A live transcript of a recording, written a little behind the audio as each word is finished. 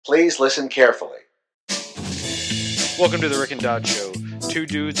Please listen carefully. Welcome to the Rick and Dodd Show. Two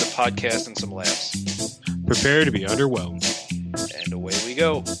dudes, a podcast, and some laughs. Prepare to be underwhelmed. And away we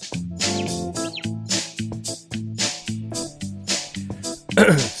go.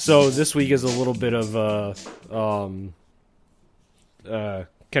 So this week is a little bit of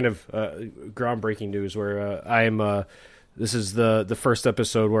groundbreaking news where this is the first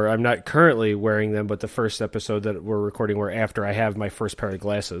episode where I'm not currently wearing them, but the first episode that we're recording where after I have my first pair of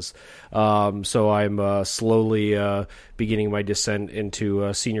glasses. So I'm slowly beginning my descent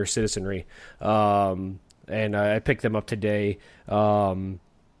into senior citizenry. And I picked them up today to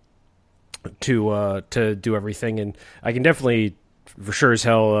do everything, and I can definitely for sure as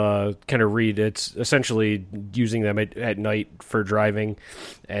hell kind of read. It's essentially using them at night for driving,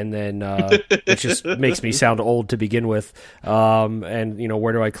 and then it just makes me sound old to begin with. And you know,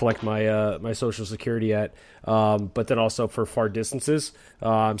 where do I collect my my Social Security at? But then also for far distances.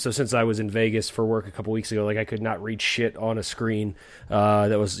 So since I was in Vegas for work a couple weeks ago, like I could not read shit on a screen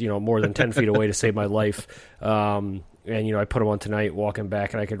that was, you know, more than 10 feet away to save my life. And, you know, I put them on tonight walking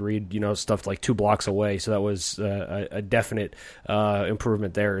back, and I could read, you know, stuff like 2 blocks away. So that was a definite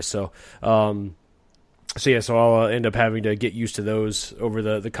improvement there. So I'll end up having to get used to those over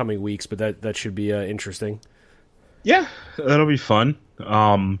the coming weeks, but that should be interesting. Yeah, that'll be fun.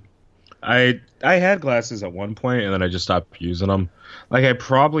 I had glasses at one point, and then I just stopped using them. Like, I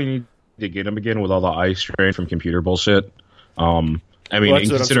probably need to get them again with all the eye strain from computer bullshit. I mean, well,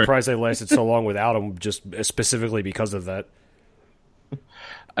 that's what I'm surprised I lasted so long without them, just specifically because of that.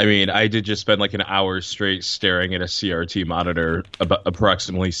 I mean, I did just spend like an hour straight staring at a CRT monitor about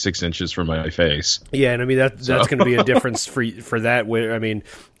approximately 6 inches from my face. Yeah, and I mean that's going to be a difference for that. Where I mean,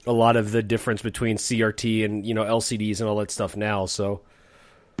 a lot of the difference between CRT and, you know, LCDs and all that stuff now. So,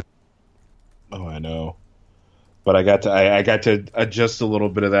 oh, I know, but I got to adjust a little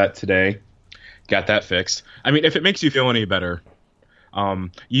bit of that today. Got that fixed. I mean, if it makes you feel any better.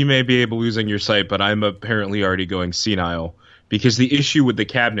 You may be able losing your sight, but I'm apparently already going senile because the issue with the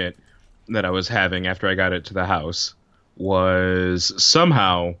cabinet that I was having after I got it to the house was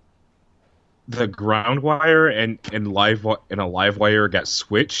somehow the ground wire and a live wire got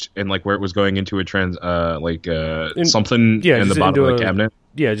switched, and like where it was going into a something in the bottom of the cabinet.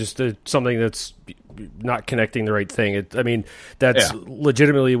 Yeah, just something that's not connecting the right thing. That's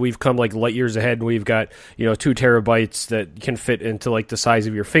legitimately, we've come like light years ahead, and we've got, you know, 2 terabytes that can fit into like the size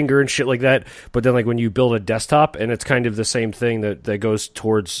of your finger and shit like that. But then like when you build a desktop, and it's kind of the same thing that goes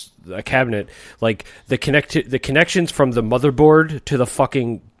towards a cabinet, like the connections from the motherboard to the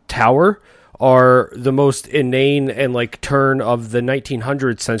fucking tower are the most inane and like turn of the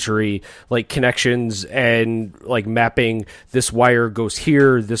 1900th century, like connections and like mapping. This wire goes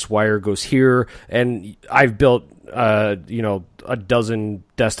here, this wire goes here, and I've built you know, a dozen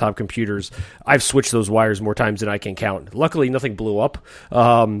desktop computers. I've switched those wires more times than I can count. Luckily, nothing blew up.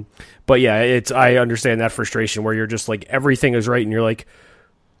 But yeah, I understand that frustration where you're just like everything is right, and you're like,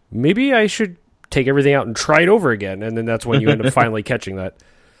 maybe I should take everything out and try it over again, and then that's when you end up finally catching that.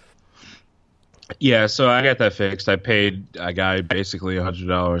 Yeah, so I got that fixed. I paid a guy basically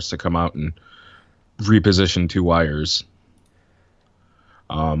 $100 to come out and reposition 2 wires,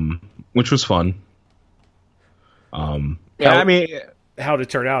 which was fun. I mean, how'd it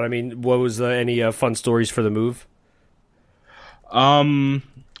turn out? I mean, what was any fun stories for the move?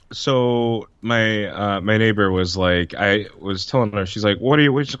 So my neighbor was like, I was telling her, she's like, why do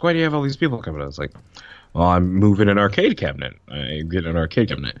you have all these people coming? I was like, well, I'm moving an arcade cabinet. I get an arcade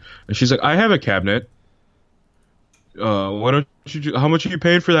cabinet. And she's like, I have a cabinet. Why don't you? How much are you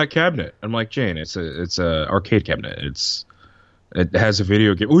paying for that cabinet? I'm like, Jane, it's a arcade cabinet. It has a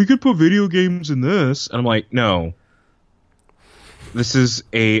video game. Oh, you could put video games in this. And I'm like, no. This is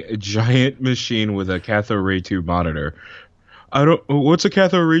a giant machine with a cathode ray tube monitor. What's a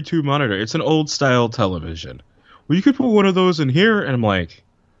cathode ray tube monitor? It's an old style television. Well, you could put one of those in here. And I'm like,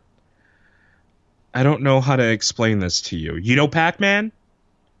 I don't know how to explain this to you. You know Pac-Man?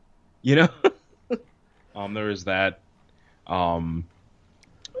 You know? There was that. The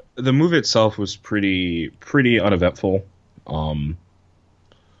move itself was pretty uneventful.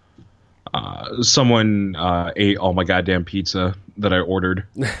 Someone ate all my goddamn pizza that I ordered.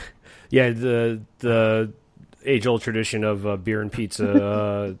 Yeah, the age-old tradition of beer and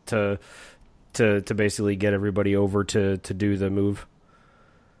pizza to basically get everybody over to do the move.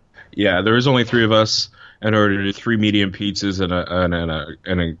 Yeah, there was only 3 of us, and I ordered 3 medium pizzas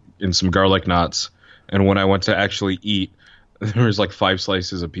and some garlic knots. And when I went to actually eat, there was like 5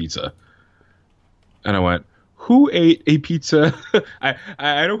 slices of pizza. And I went, who ate a pizza? I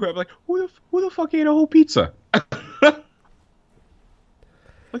don't know. I'm like, who the fuck ate a whole pizza?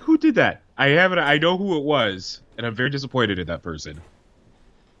 Like, who did that? I know who it was, and I'm very disappointed in that person.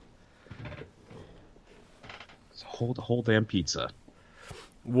 It's a whole damn pizza.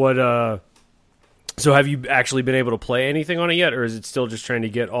 What, so have you actually been able to play anything on it yet, or is it still just trying to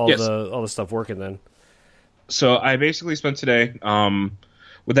get all the stuff working then? So I basically spent today,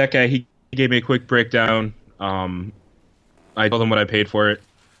 with that guy. He gave me a quick breakdown. I told him what I paid for it,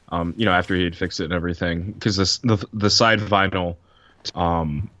 after he had fixed it and everything. Because the side vinyl,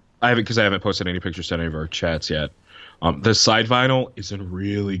 I haven't posted any pictures to any of our chats yet. The side vinyl is in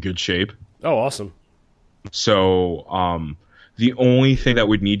really good shape. Oh, awesome. So the only thing that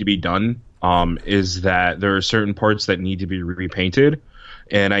would need to be done is that there are certain parts that need to be repainted,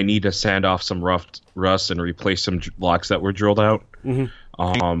 and I need to sand off some rust and replace some blocks that were drilled out.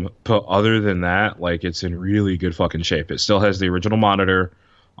 Mm-hmm. But other than that, like, it's in really good fucking shape. It still has the original monitor,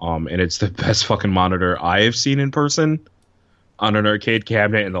 and it's the best fucking monitor I have seen in person on an arcade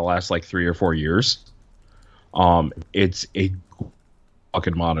cabinet in the last like 3 or 4 years. It's a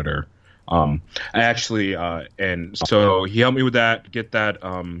fucking monitor. I actually, and so he helped me with that, get that,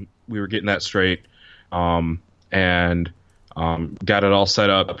 we were getting that straight, and got it all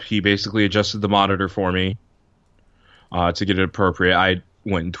set up. He basically adjusted the monitor for me, to get it appropriate. I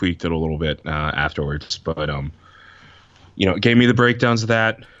went and tweaked it a little bit, afterwards, but, gave me the breakdowns of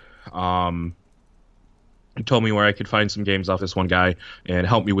that, told me where I could find some games off this one guy, and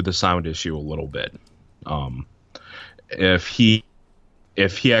helped me with the sound issue a little bit. If he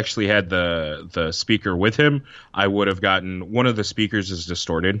actually had the speaker with him, I would have gotten one of the speakers is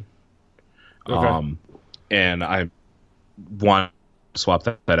distorted. Okay. And I want to swap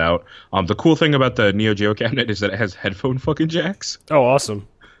that out. The cool thing about the NeoGeo cabinet is that it has headphone fucking jacks. Oh, awesome.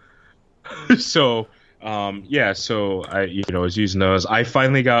 So, so I, was using those. I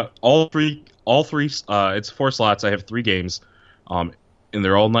finally got all three, it's 4 slots. I have 3 games, and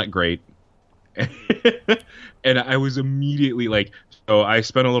they're all not great. And I was immediately like, so I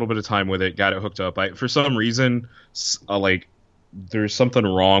spent a little bit of time with it, got it hooked up. For some reason, there's something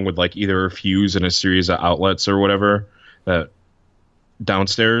wrong with like either a fuse in a series of outlets or whatever that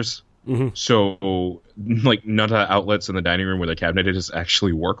downstairs. Mm-hmm. So like none of the outlets in the dining room where the cabinet is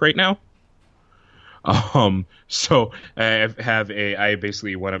actually work right now. So I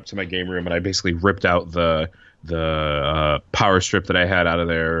basically went up to my game room and I basically ripped out the power strip that I had out of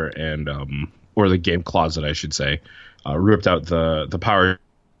there, and or the game closet, I should say. Ripped out the power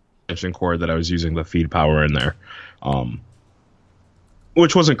extension cord that I was using to feed power in there,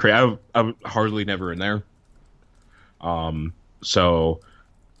 which wasn't crazy. I'm hardly never in there. So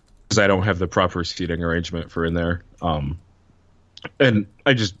because I don't have the proper seating arrangement for in there, and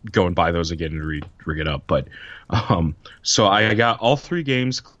I just go and buy those again and rig it up. But so I got all 3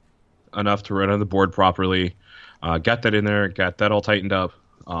 games enough to run on the board properly. Got that in there, got that all tightened up.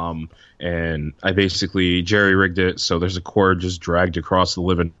 And I basically jerry-rigged it so there's a cord just dragged across the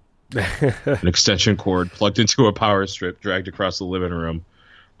living an extension cord plugged into a power strip, dragged across the living room,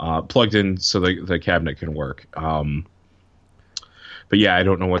 plugged in so the cabinet can work. But yeah, I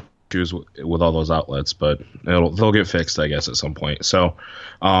don't know what to do with all those outlets, but they'll get fixed, I guess, at some point. So,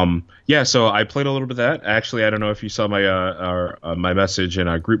 so I played a little bit of that. Actually, I don't know if you saw my message in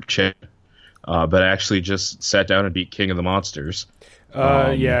our group chat, but I actually just sat down and beat King of the Monsters.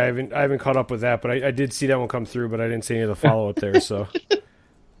 I haven't caught up with that, but I did see that one come through, but I didn't see any of the follow up there. So,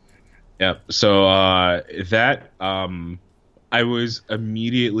 yeah. So that I was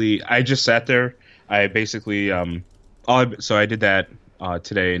immediately. I just sat there. I basically so I did that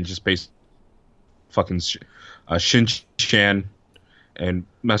today and just fucking Shin-Chan and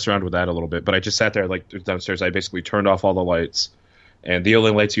messed around with that a little bit. But I just sat there like downstairs. I basically turned off all the lights, and the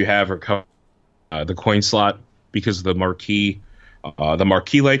only lights you have are the coin slot because the marquee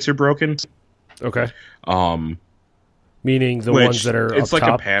lights are broken. Okay. Meaning the ones that are it's up like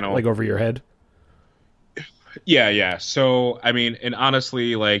top, a panel, like over your head. Yeah. So I mean, and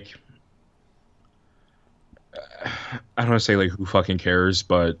honestly, like, I don't want to say like who fucking cares,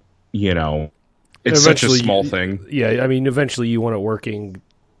 but it's such a small thing. Yeah, I mean, eventually you want it working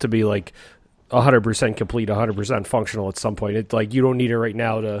to be like 100% complete, 100% functional at some point. It's like you don't need it right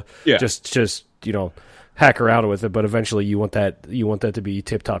now to just hack around with it, but eventually you want that to be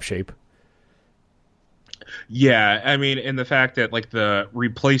tip top shape. Yeah, I mean, and the fact that like the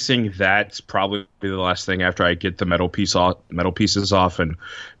replacing that's probably the last thing after I get the metal pieces off and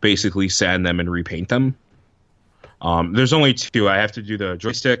basically sand them and repaint them. There's only 2. I have to do the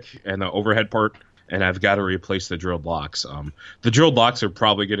joystick and the overhead part, and I've got to replace the drilled locks. The drilled locks are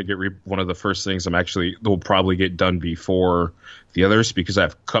probably going to get one of the first things they'll probably get done before the others because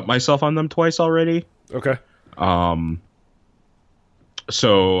I've cut myself on them twice already. Okay.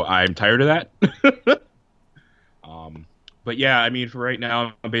 So I'm tired of that. But yeah, I mean, for right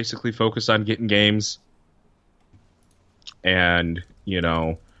now, I'm basically focused on getting games, and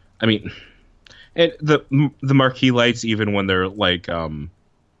I mean, and the marquee lights, even when they're like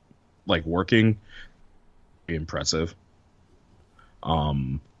working, impressive.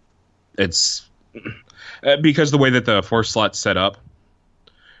 It's because the way that the 4 slot's set up,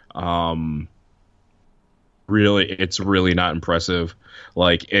 really, it's really not impressive.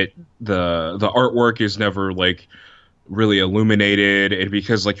 Like the artwork is never like really illuminated, and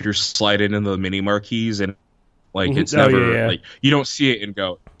because like you're sliding into the mini marquees, and like it's never like you don't see it and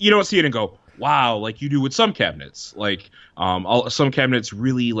go wow, like you do with some cabinets. Like some cabinets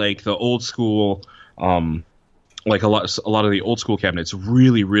really, like the old school, like a lot of the old school cabinets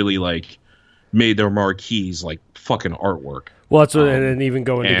really like made their marquees like fucking artwork. Well, that's what, and then even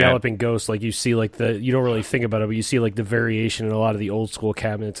going to Galloping Ghost, like you see like you don't really think about it, but you see like the variation in a lot of the old school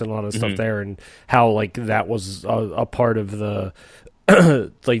cabinets and a lot of stuff there, and how like that was a part of the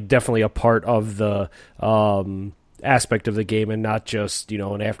like definitely a part of the aspect of the game, and not just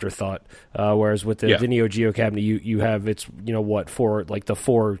an afterthought. Whereas with the Neo Geo cabinet, you have it's four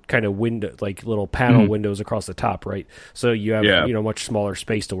kind of window, like little panel windows across the top, right? So you have much smaller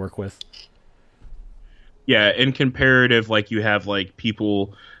space to work with. Yeah, in comparative, like you have like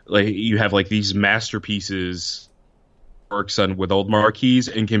people, like you have like these masterpieces works on with old marquees,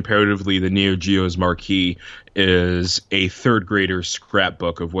 and comparatively the Neo Geo's marquee is a third grader's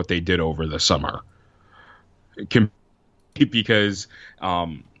scrapbook of what they did over the summer. Because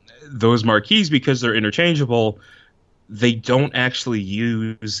those marquees, because they're interchangeable, they don't actually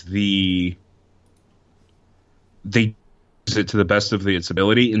use they use it to the best of its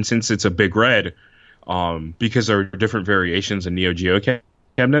ability, and since it's a big red, because there are different variations in Neo Geo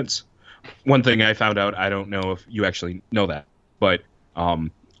cabinets. One thing I found out, I don't know if you actually know that, but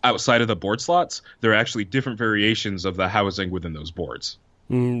outside of the board slots, there are actually different variations of the housing within those boards.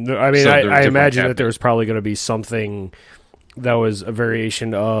 I mean, so I imagine that there was probably going to be something that was a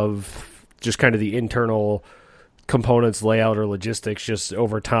variation of just kind of the internal components, layout, or logistics just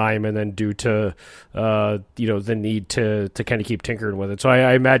over time, and then due to the need to kind of keep tinkering with it. So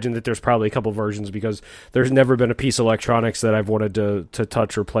I imagine that there's probably a couple versions, because there's never been a piece of electronics that I've wanted to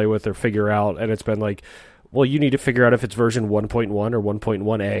touch or play with or figure out, and it's been like, well, you need to figure out if it's version 1.1 or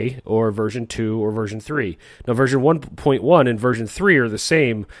 1.1a or version 2 or version 3. Now, version 1.1 and version 3 are the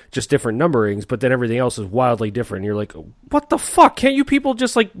same, just different numberings, but then everything else is wildly different. You're like, what the fuck? Can't you people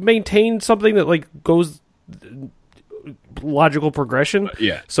just like maintain something that like goes logical progression?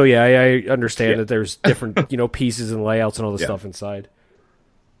 Yeah. So yeah, I understand that there's different pieces and layouts and all the stuff inside.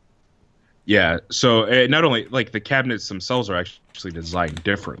 Yeah. So not only like the cabinets themselves are actually designed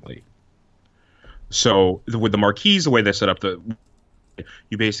differently. So with the marquees, the way they're set up,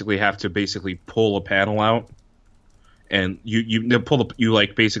 you basically have to pull a panel out, and you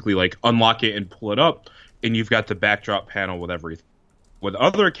like basically like unlock it and pull it up, and you've got the backdrop panel with everything. With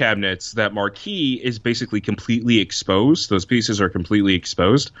other cabinets, that marquee is basically completely exposed. Those pieces are completely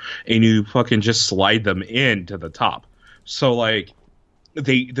exposed, and you fucking just slide them into the top. So like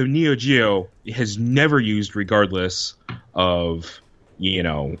the Neo Geo has never used, regardless of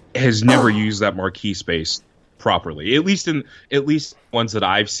has never used that marquee space properly. At least ones that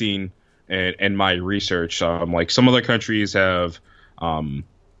I've seen in my research. Like some other countries have,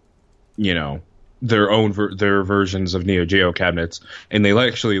 their own their versions of Neo Geo cabinets, and they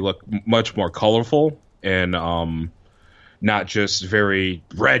actually look much more colorful and not just very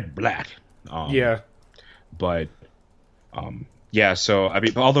red black. But so I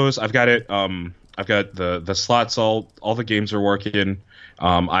mean, all those I've got it. I've got the slots. All the games are working.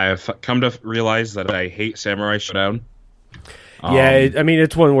 I have come to realize that I hate Samurai Showdown. I mean,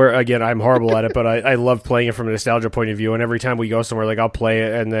 it's one where, again, I'm horrible at it, but I love playing it from a nostalgia point of view, and every time we go somewhere, like, I'll play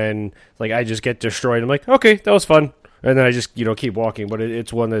it, and then, like, I just get destroyed. I'm like, okay, that was fun. And then I just, keep walking. But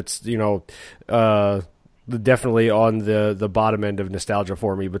it's one that's, definitely on the bottom end of nostalgia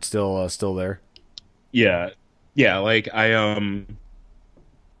for me, but still there. Yeah, like,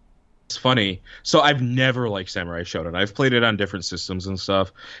 it's funny. So I've never liked Samurai Shodown. I've played it on different systems and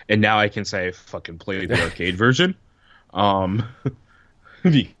stuff, and now I can say I fucking played the arcade version,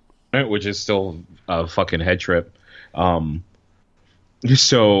 which is still a fucking head trip.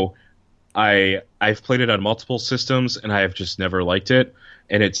 So I've played it on multiple systems, and I have just never liked it.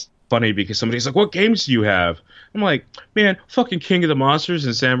 And it's funny because somebody's like, "What games do you have?" I'm like, "Man, fucking King of the Monsters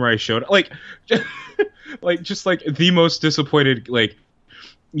and Samurai Shodown." Like, just like the most disappointed, like.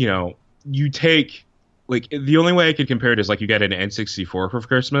 You take, like, the only way I could compare it is, like, you get an N64 for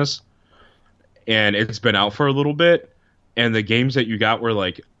Christmas, and it's been out for a little bit, and the games that you got were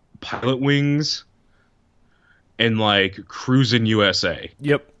like Pilot Wings and like Cruisin' USA.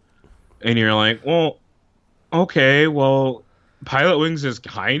 Yep. And you're like, well, okay, well, Pilot Wings is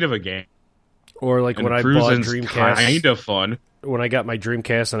kind of a game. Or like And when I bought Cruisin's Dreamcast, kind of fun. when I got my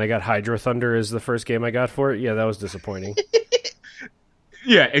Dreamcast and I got Hydro Thunder as the first game I got for it. Yeah, that was disappointing.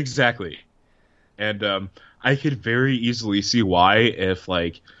 Yeah, exactly. And I could very easily see why if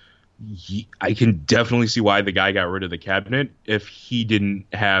like I can definitely see why the guy got rid of the cabinet if he didn't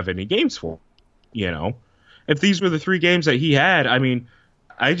have any games for it, you know. If these were the 3 games that he had, I mean,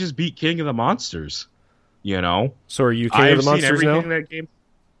 I just beat King of the Monsters, you know. So are you King of the Monsters seen everything now? in that game.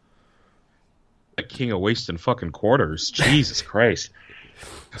 Like King of wasting fucking quarters. Jesus Christ.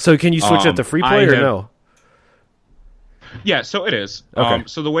 So can you switch it to free play or no? Yeah, so it is. Okay.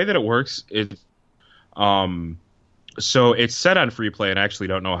 So the way that it works is, so it's set on free play, and I actually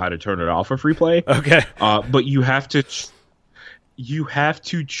don't know how to turn it off for free play. Okay. But you have to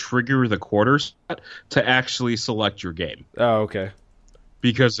trigger the quarter slot to actually select your game Oh, okay.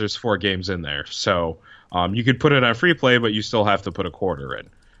 because there's 4 games in there. So you could put it on free play, but you still have to put a quarter in,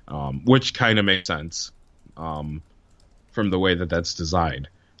 which kind of makes sense from the way that that's designed.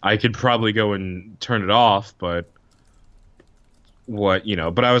 I could probably go and turn it off, but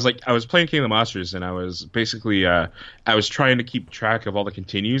but I was playing King of the Monsters, and I was basically I was trying to keep track of all the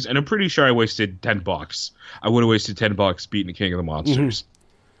continues, and I'm pretty sure I wasted $10. I would have wasted $10 beating King of the Monsters.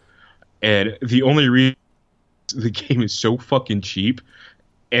 And the only reason the game is so fucking cheap,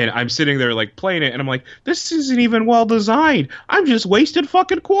 and I'm sitting there like playing it, and I'm like, this isn't even well designed. I'm just wasting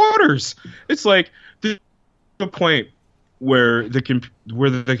fucking quarters. It's like the point where the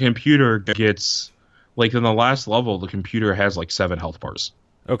computer gets. Like, in the last level, the computer has, like, 7 health bars.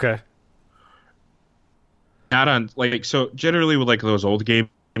 Okay. Not on, like, so generally with, like, those old games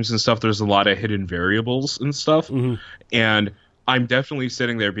and stuff, there's a lot of hidden variables and stuff. Mm-hmm. And I'm definitely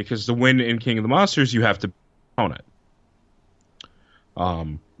sitting there because to win in King of the Monsters, you have to own it.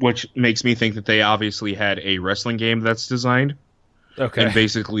 Which makes me think that they obviously had a wrestling game that's designed. Okay. And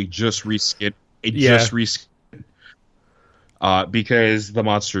basically just reskin. Yeah. Because the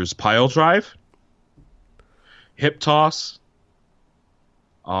monsters pile drive. Hip toss,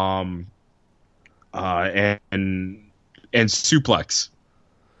 and suplex,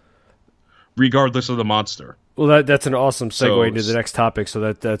 regardless of the monster. Well, that's an awesome segue into the next topic.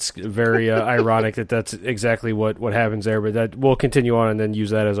 So that's very ironic that's exactly what happens there. But that we'll continue on and then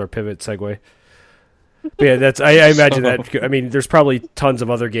use that as our pivot segue. But yeah, I imagine that. I mean, there's probably tons of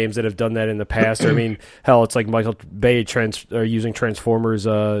other games that have done that in the past. Or, I mean, hell, it's like Michael Bay using Transformers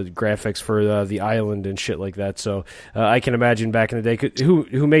graphics for the island and shit like that. So I can imagine back in the day.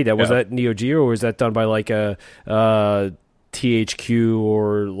 Who made that? Was that NeoGeo, or was that done by like a THQ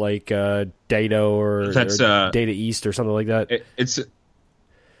or like Data or Data East or something like that? It's an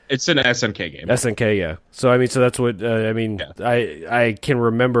SNK game. SNK, yeah. So I mean, that's what I mean. Yeah. I can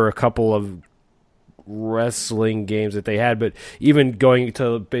remember a couple of wrestling games that they had, but even going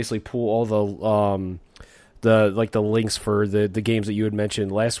to basically pull all the links for the games that you had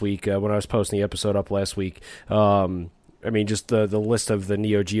mentioned last week when I was posting the episode up last week. I mean, just the list of the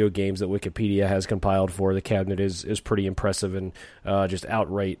NeoGeo games that Wikipedia has compiled for the cabinet is pretty impressive and just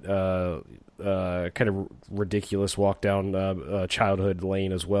outright kind of ridiculous walk down childhood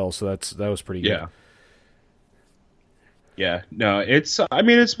lane as well. So that was pretty good. Yeah, no, it's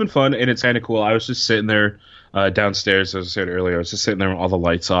been fun and it's kind of cool. I was just sitting there downstairs, as I said earlier. I was just sitting there with all the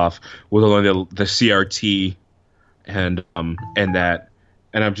lights off with only the CRT and that,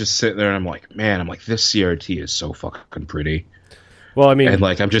 and I'm just sitting there and I'm like, man, this CRT is so fucking pretty. Well, I mean, and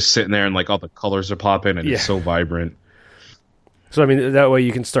like I'm just sitting there and like all the colors are popping and it's so vibrant. So I mean, that way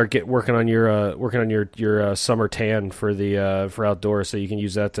you can start working on your summer tan for the for outdoors, so you can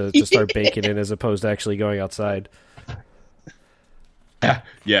use that to start baking in as opposed to actually going outside.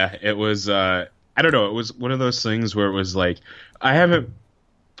 Yeah, it was. I don't know. It was one of those things where it was like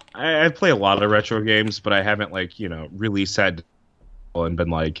I play a lot of retro games, but I haven't really sat and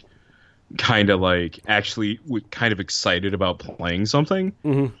been like kind of like actually kind of excited about playing something.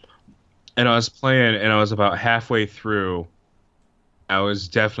 Mm-hmm. And I was playing, and I was about halfway through. I was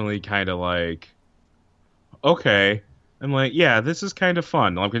definitely kind of like, okay. I'm like, yeah, this is kind of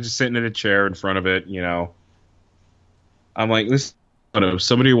fun. I'm just sitting in a chair in front of it, I'm like, this. If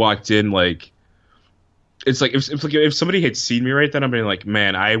somebody walked in, like, it's like if somebody had seen me right then, I'd be like,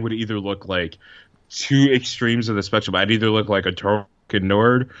 man, I would either look like two extremes of the spectrum. I'd either look like a token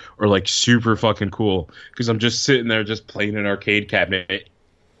nerd or like super fucking cool because I'm just sitting there just playing an arcade cabinet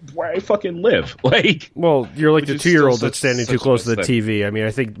where I fucking live. Like, well, you're like the which is 2-year-old still that's standing such too close to a the thing. TV. I mean,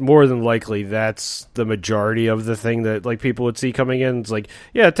 I think more than likely that's the majority of the thing that like people would see coming in. It's like,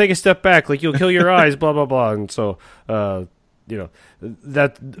 yeah, take a step back, like you'll kill your eyes, blah blah blah. And so, you know,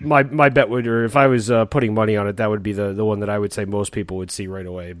 that my bet would, or if I was putting money on it, that would be the one that I would say most people would see right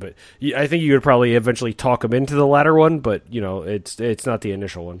away. But I think you would probably eventually talk them into the latter one, but you know, it's not the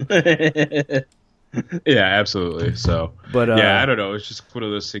initial one. Yeah, absolutely. So, But yeah, I don't know. It's just one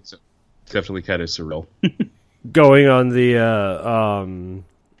of those things. That definitely kind of surreal. going on the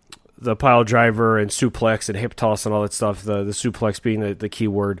pile driver and suplex and hip toss and all that stuff, the suplex being the key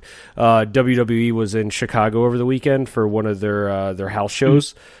word. WWE was in Chicago over the weekend for one of their house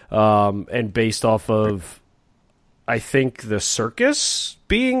shows, and based off of, I think, the circus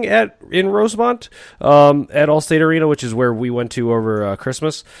being in Rosemont at Allstate Arena, which is where we went to over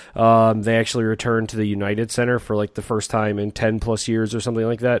Christmas. They actually returned to the United Center for like the first time in 10 plus years or something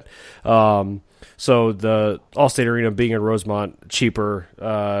like that. So the Allstate Arena being in Rosemont, cheaper,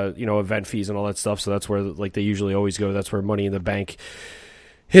 event fees and all that stuff. So that's where like they usually always go. That's where Money in the Bank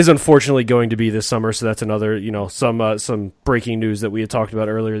is unfortunately going to be this summer. So that's another, some breaking news that we had talked about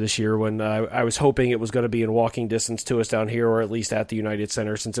earlier this year when I was hoping it was going to be in walking distance to us down here, or at least at the United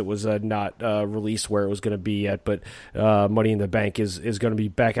Center, since it was not released where it was going to be yet. But Money in the Bank is going to be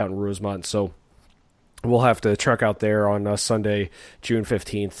back out in Rosemont. So we'll have to truck out there on Sunday, June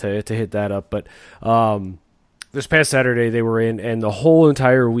 15th to hit that up. But this past Saturday they were in, and the whole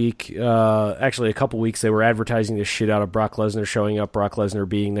entire week, actually a couple weeks, they were advertising the shit out of Brock Lesnar showing up, Brock Lesnar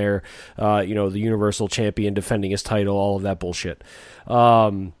being there, the Universal Champion defending his title, all of that bullshit.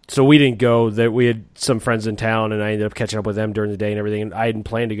 So we didn't go. That we had some friends in town, and I ended up catching up with them during the day and everything. And I hadn't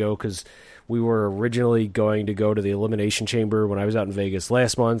planned to go because we were originally going to go to the Elimination Chamber when I was out in Vegas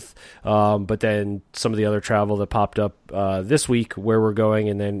last month, but then some of the other travel that popped up this week where we're going,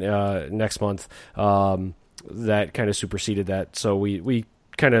 and then next month, that kind of superseded that. So we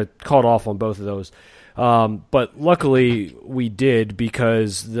kind of called off on both of those. But luckily we did,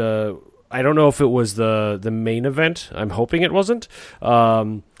 because I don't know if it was the main event. I'm hoping it wasn't.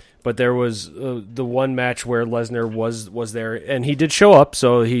 But there was the one match where Lesnar was there, and he did show up.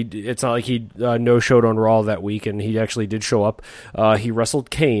 So it's not like he no-showed on Raw that week, and he actually did show up. He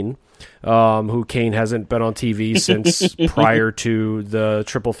wrestled Kane, who Kane hasn't been on TV since prior to the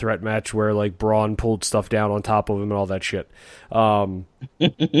triple threat match where like Braun pulled stuff down on top of him and all that shit. So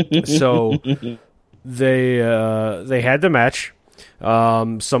they had the match.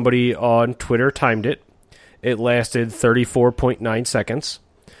 Somebody on Twitter timed it. It lasted 34.9 seconds.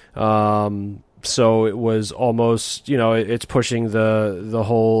 So it was almost, it's pushing the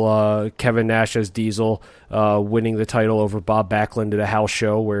whole Kevin Nash as Diesel winning the title over Bob Backlund at a house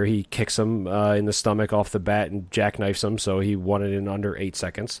show where he kicks him in the stomach off the bat and jackknifes him, so he won it in under 8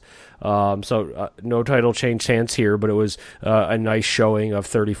 seconds. So no title changed hands here, but it was a nice showing of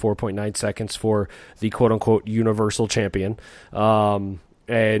 34.9 seconds for the quote-unquote Universal Champion.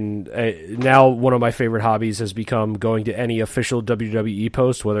 And now one of my favorite hobbies has become going to any official WWE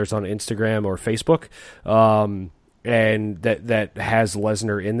post, whether it's on Instagram or Facebook, and that has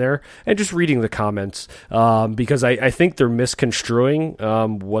Lesnar in there, and just reading the comments, because I think they're misconstruing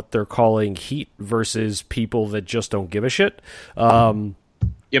what they're calling heat versus people that just don't give a shit.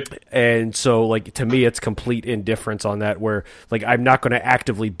 Yep. And so, like, to me, it's complete indifference on that, where, like, I'm not going to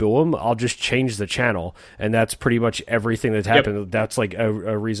actively boo him. I'll just change the channel. And that's pretty much everything that's happened. Yep. That's, like,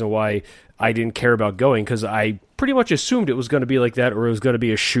 a reason why I didn't care about going, because I pretty much assumed it was going to be like that, or it was going to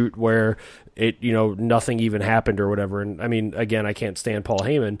be a shoot where it, nothing even happened or whatever. And, I mean, again, I can't stand Paul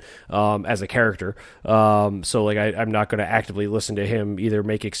Heyman as a character. So, like, I'm not going to actively listen to him either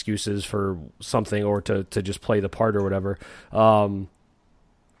make excuses for something or to just play the part or whatever.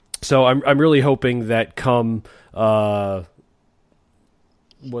 So I'm really hoping that come is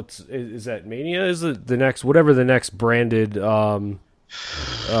that Mania? Is it the next, whatever the next branded whatever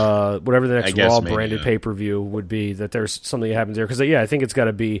the next Raw Mania branded pay-per-view would be, that there's something that happens there, because I think it's got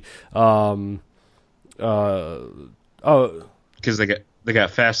to be because they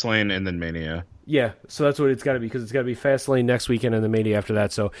got Fastlane and then Mania. Yeah, so that's what it's got to be, because it's got to be Fastlane next weekend and the Mania after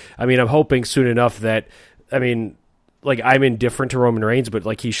that. So I mean, I'm hoping soon enough that, I mean, like, I'm indifferent to Roman Reigns, but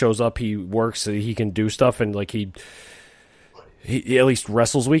like, he shows up, he works, he can do stuff, and like he at least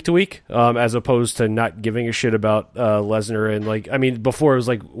wrestles week to week, as opposed to not giving a shit about Lesnar. And like, I mean, before it was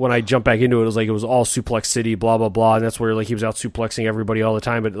like, when I jumped back into it, it was all Suplex City, blah blah blah, and that's where like he was out suplexing everybody all the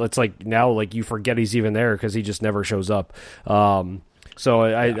time. But it's like now, like, you forget he's even there because he just never shows up. So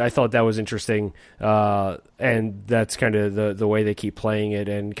I thought that was interesting, and that's kind of the way they keep playing it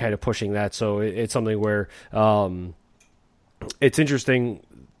and kind of pushing that. So it's something where it's interesting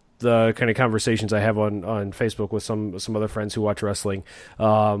the kind of conversations I have on Facebook with some other friends who watch wrestling,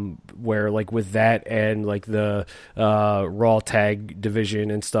 where like with that and like the Raw tag division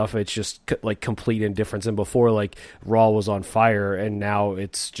and stuff, it's just like complete indifference. And before, like Raw was on fire, and now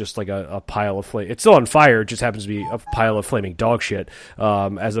it's just like a pile of flame. It's still on fire. It just happens to be a pile of flaming dog shit,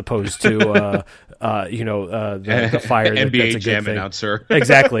 as opposed to the fire. NBA that's a Jam good thing. announcer.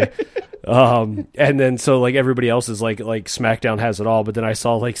 Exactly. And then so like everybody else is like SmackDown has it all, but then I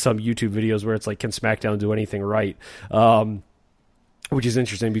saw like some YouTube videos where it's like, can SmackDown do anything right? Which is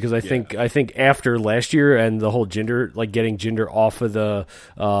interesting because I think after last year and the whole Jinder, like getting Jinder off of the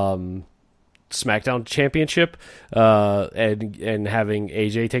SmackDown Championship and having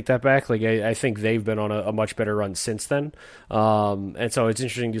AJ take that back, like I think they've been on a much better run since then, and so it's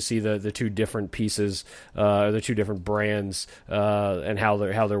interesting to see the two different pieces, the two different brands, and how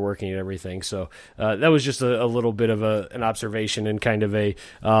they're working and everything. So that was just a little bit of an observation and kind of a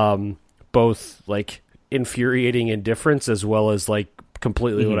both like infuriating indifference as well as like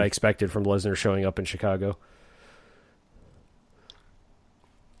completely what I expected from Lesnar showing up in Chicago.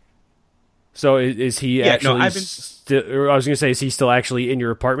 So is he actually? No, I was going to say, is he still actually in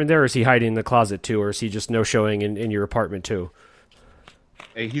your apartment there, or is he hiding in the closet too, or is he just no showing in your apartment too?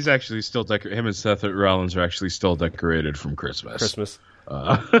 Hey, he's actually still him and Seth Rollins are actually still decorated from Christmas.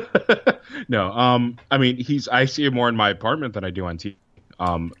 No, I mean I see him more in my apartment than I do on TV.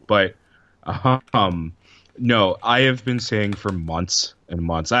 No, I have been saying for months and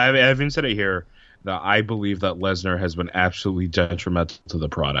months. I've even said it here that I believe that Lesnar has been absolutely detrimental to the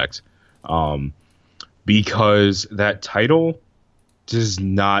product. Because that title does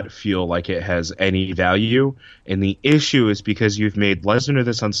not feel like it has any value. And the issue is because you've made Lesnar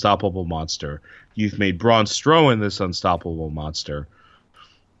this unstoppable monster. You've made Braun Strowman this unstoppable monster.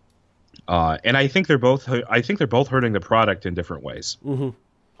 And I think they're both hurting the product in different ways.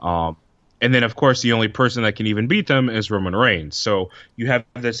 Mm-hmm. And then, of course, the only person that can even beat them is Roman Reigns. So you have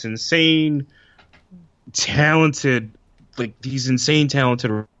this insane talented.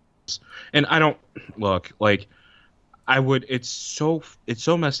 And I don't look like I would. It's so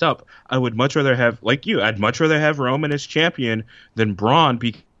messed up. I would much rather have I'd much rather have Roman as champion than Braun,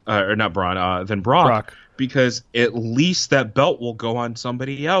 than Brock, because at least that belt will go on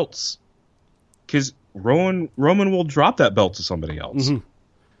somebody else. Because Roman will drop that belt to somebody else. Mm-hmm.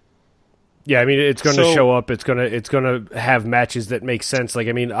 Yeah, I mean, it's going to show up. It's going to have matches that make sense. Like,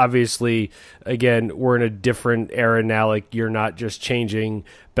 I mean, obviously, again, we're in a different era now. Like, you're not just changing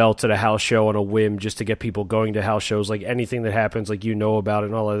belts at a house show on a whim just to get people going to house shows. Like, anything that happens, like, about it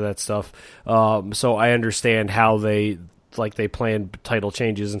and all of that stuff. So I understand how they plan title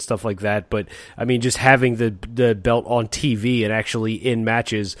changes and stuff like that. But, I mean, just having the belt on TV and actually in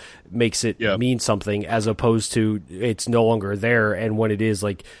matches makes it mean something, as opposed to it's no longer there. And when it is,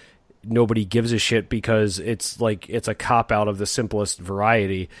 like, nobody gives a shit because it's a cop out of the simplest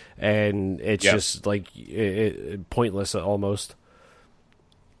variety, and it's just like pointless almost.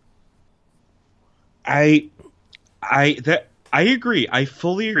 I agree. I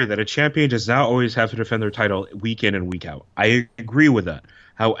fully agree that a champion does not always have to defend their title week in and week out. I agree with that.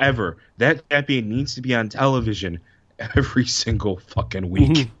 However, that champion needs to be on television every single fucking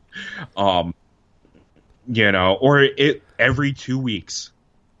week. Or every 2 weeks.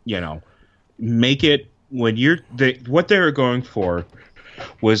 Make it when what they were going for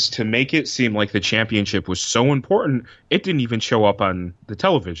was to make it seem like the championship was so important it didn't even show up on the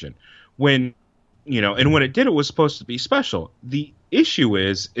television. And when it did, it was supposed to be special. The issue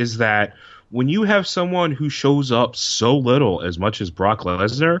is that when you have someone who shows up so little as much as Brock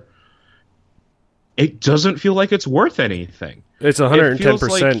Lesnar, it doesn't feel like it's worth anything. It's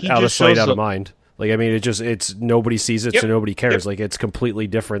 110% out of sight, out of mind. Like, I mean, it's nobody sees it, so nobody cares. Like, it's completely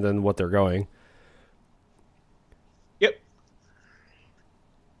different than what they're going. Yep.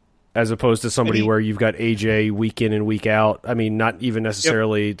 As opposed to somebody where you've got AJ week in and week out. I mean, not even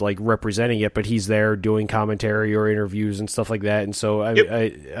necessarily like representing it, but he's there doing commentary or interviews and stuff like that. And so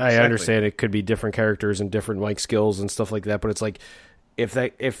I understand it could be different characters and different mic skills and stuff like that. But it's like, if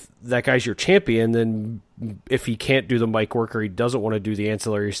that guy's your champion, then if he can't do the mic work or he doesn't want to do the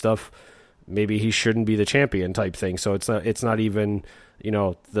ancillary stuff, maybe he shouldn't be the champion type thing. So it's not even,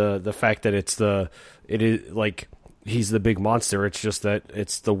 the fact that it is like he's the big monster. It's just that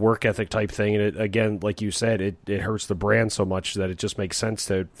it's the work ethic type thing. And it, again, like you said, it hurts the brand so much that it just makes sense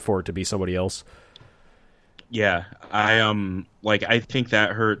for it to be somebody else. Yeah. I think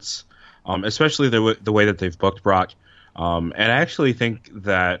that hurts, especially the way that they've booked Brock. And I actually think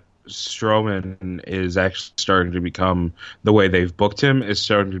that Strowman is actually starting to become, the way they've booked him is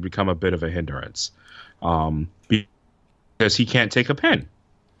starting to become a bit of a hindrance, because he can't take a pin.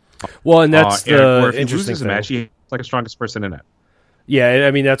 Well, and that's or the if he interesting loses a thing. match, he's like the strongest person in it. Yeah,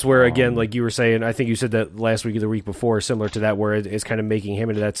 I mean that's where again, like you were saying, I think you said that last week or the week before, similar to that, where it's kind of making him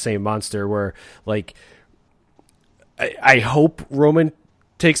into that same monster. Where like, I hope Roman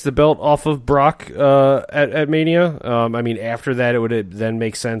takes the belt off of Brock at Mania. I mean, after that, it would then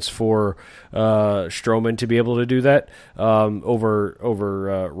make sense for Strowman to be able to do that over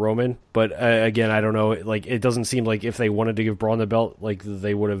Roman. But again, I don't know. Like, it doesn't seem like if they wanted to give Braun the belt, like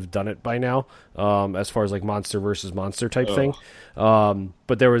they would have done it by now. As far as like monster versus monster type thing.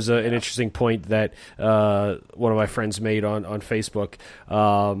 But there was an interesting point that one of my friends made on Facebook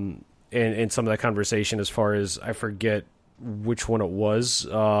in some of that conversation, as far as I forget which one it was,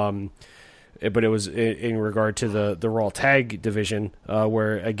 but it was in regard to the Raw Tag division,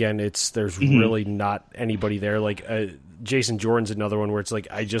 where again there's really not anybody there. Like Jason Jordan's another one where it's like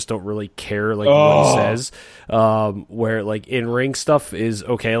I just don't really care like what he says. Where like in ring stuff is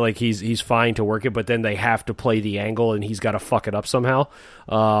okay, like he's fine to work it, but then they have to play the angle and he's got to fuck it up somehow.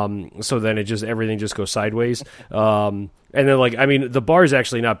 So then everything just goes sideways. And then, like, I mean, the bar is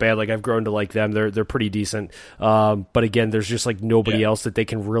actually not bad. Like, I've grown to like them. They're pretty decent. But again, there's just like nobody else that they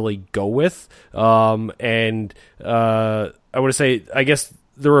can really go with. And I want to say, I guess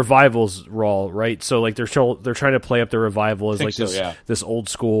the Revival's Raw, right? So like they're trying to play up the Revival as like this old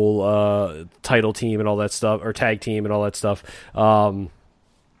school title team and all that stuff, or tag team and all that stuff.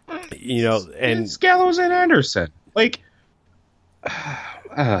 You know, and it's Gallows and Anderson, like.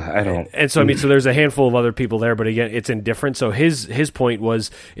 I don't. And so I mean, so there's a handful of other people there, but again, it's indifferent. So his point was,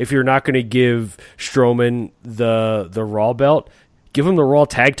 if you're not going to give Strowman the Raw belt, give him the Raw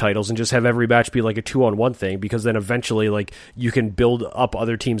tag titles and just have every match be like a 2-on-1 thing, because then eventually like you can build up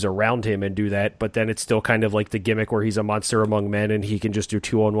other teams around him and do that, but then it's still kind of like the gimmick where he's a monster among men and he can just do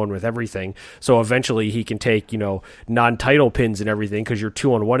 2-on-1 with everything. So eventually he can take, you know, non-title pins and everything because you're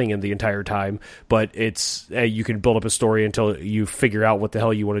 2-on-1ing him the entire time, but it's you can build up a story until you figure out what the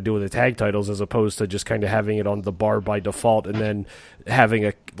hell you want to do with the tag titles, as opposed to just kind of having it on the bar by default and then having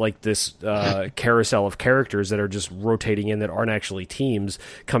a like this carousel of characters that are just rotating in that aren't actually teams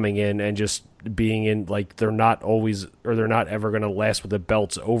coming in and just being in, like they're not always, or they're not ever going to last with the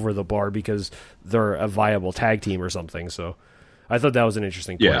belts over the bar because they're a viable tag team or something. So I thought that was an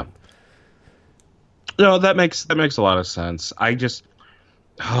interesting point. Yeah. No, that makes a lot of sense. I just,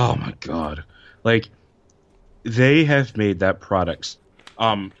 oh my God, like they have made that product.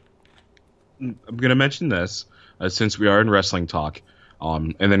 I'm going to mention this since we are in wrestling talk.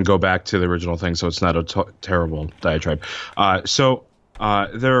 And then go back to the original thing, so it's not a terrible diatribe. So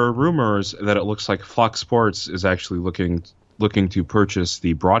there are rumors that it looks like Fox Sports is actually looking to purchase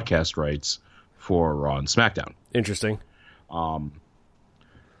the broadcast rights for Raw and SmackDown. Interesting.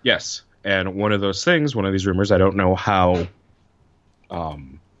 Yes, and one of these rumors, I don't know how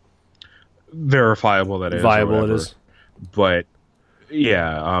verifiable that is. Viable it is. But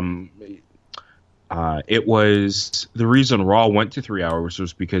yeah, it was the reason Raw went to 3 hours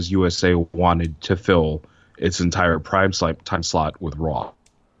was because USA wanted to fill its entire time slot with Raw.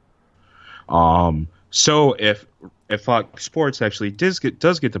 So if Fox Sports actually does get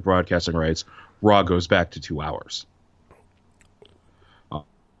the broadcasting rights, Raw goes back to 2 hours.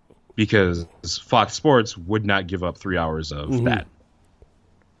 Because Fox Sports would not give up 3 hours of that.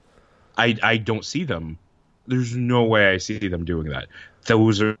 I don't see them. There's no way I see them doing that.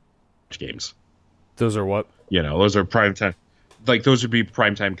 Those are games. Those are what? You know, those are primetime. Like, those would be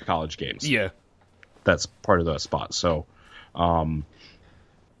primetime college games. Yeah. That's part of the spot. So, and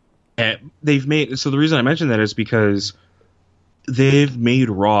they've made... So the reason I mention that is because they've made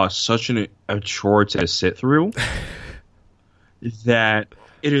Raw such a chore to sit through that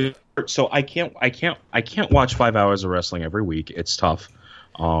it is... So I can't watch 5 hours of wrestling every week. It's tough.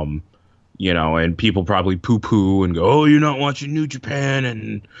 You know, and people probably poo-poo and go, oh, you're not watching New Japan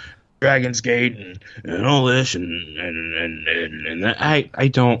and Dragon's Gate and all this and that. I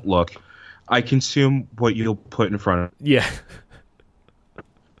don't look. I consume what you'll put in front of me. Yeah.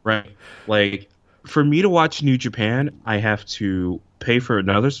 Right. Like, for me to watch New Japan, I have to pay for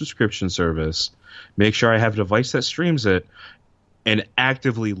another subscription service, make sure I have a device that streams it, and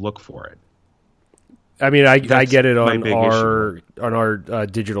actively look for it. I mean, I get it on our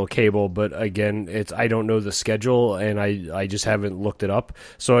digital cable, but again, I don't know the schedule, and I just haven't looked it up.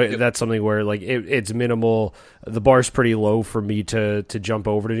 So that's something where like it's minimal. The bar's pretty low for me to jump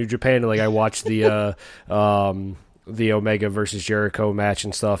over to New Japan. Like I watched the Omega versus Jericho match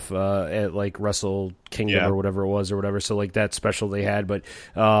and stuff at like Wrestle Kingdom or whatever it was or whatever. So like that special they had, but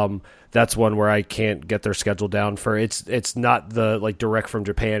that's one where I can't get their schedule down for. It's not the like direct from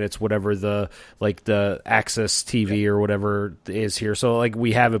Japan. It's whatever the Access TV or whatever is here. So like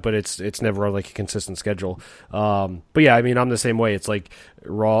we have it, but it's never on like a consistent schedule. But yeah, I mean I'm the same way. It's like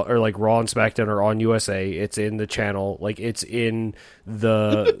Raw and SmackDown are on USA. It's in the channel. Like it's in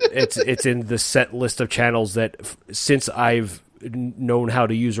the it's in the set list of channels that since I've known how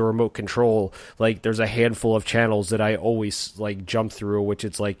to use a remote control, like there's a handful of channels that I always like jump through, which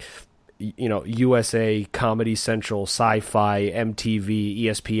it's like, you know, USA, Comedy Central, Sci-Fi, MTV,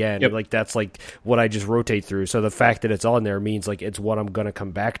 ESPN. Yep. Like that's like what I just rotate through. So the fact that it's on there means like it's what I'm going to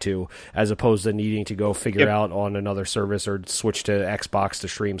come back to, as opposed to needing to go figure out on another service or switch to Xbox to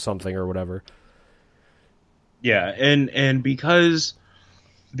stream something or whatever. Yeah, and because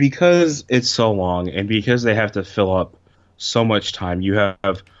it's so long and because they have to fill up so much time, you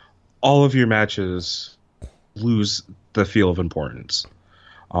have all of your matches lose the feel of importance.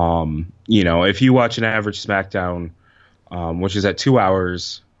 You know, if you watch an average SmackDown, which is at 2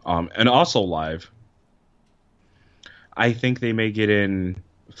 hours, and also live, I think they may get in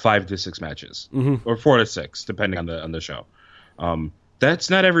 5 to 6 matches, or 4 to 6, depending on the show. That's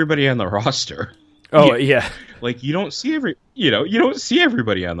not everybody on the roster. Oh yeah, like you don't see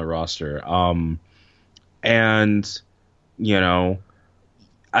everybody on the roster. And you know,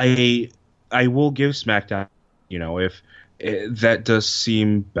 I will give SmackDown, you know, if that does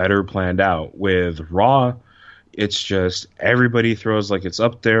seem better planned out. With Raw, it's just everybody throws like it's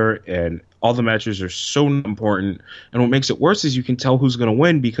up there, and all the matches are so important. And what makes it worse is you can tell who's going to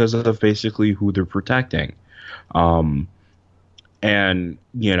win because of basically who they're protecting. And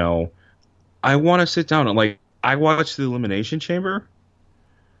you know, I want to sit down and like I watched the Elimination Chamber.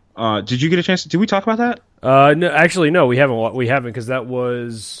 Did you get a chance? Did we talk about that? No, actually, no, we haven't because that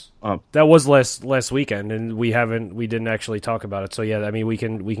was last weekend, and we didn't actually talk about it. So yeah, I mean, we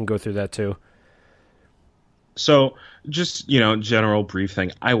can go through that too. So just, you know, general brief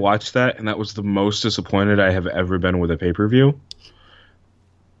thing. I watched that, and that was the most disappointed I have ever been with a pay-per-view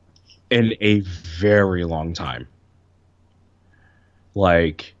in a very long time.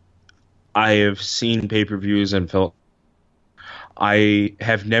 Like, I have seen pay-per-views and felt I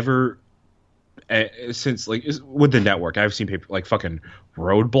have never since like with the network, I've seen paper like fucking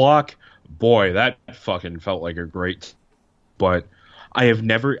Roadblock. Boy, that fucking felt like a great. But I have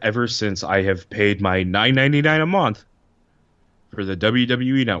never ever since I have paid my $9.99 a month for the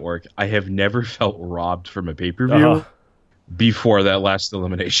WWE network, I have never felt robbed from a pay-per-view before that last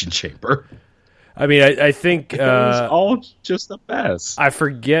Elimination Chamber. I mean, I think it was all just the best. I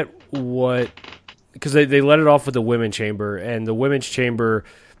forget what, because they let it off with the Women's Chamber, and the Women's Chamber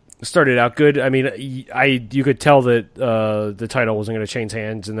started out good. I mean, you could tell that the title wasn't going to change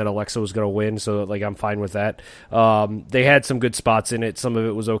hands and that Alexa was going to win, so like I'm fine with that. They had some good spots in it. Some of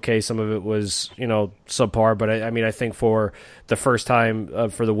it was okay. Some of it was, you know, subpar. But I mean, I think for the first time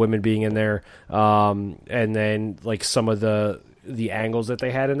for the women being in there, and then like some of the angles that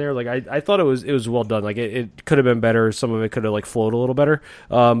they had in there, like I thought it was well done. Like it could have been better. Some of it could have like flowed a little better.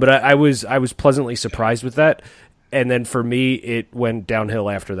 But I was pleasantly surprised with that. And then for me, it went downhill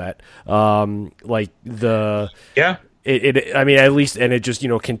after that. Like the I mean, at least, and it just, you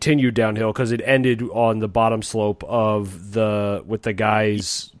know, continued downhill because it ended on the bottom slope of with the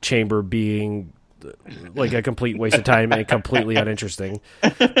guys' chamber being like a complete waste of time and completely uninteresting.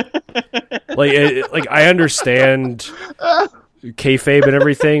 Like I understand kayfabe and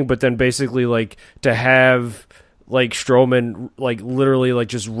everything, but then basically like to have like Strowman like literally like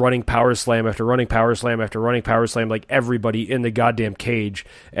just running power slam after running power slam after running power slam like everybody in the goddamn cage,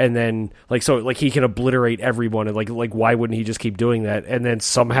 and then like so like he can obliterate everyone, and like why wouldn't he just keep doing that? And then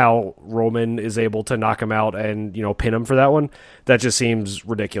somehow Roman is able to knock him out and, you know, pin him for that one. That just seems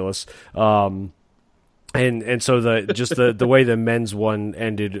ridiculous. And so the way the men's one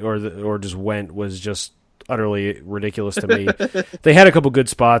ended or just went was just utterly ridiculous to me. They had a couple good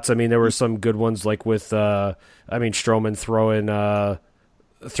spots. I mean, there were some good ones like with Strowman throwing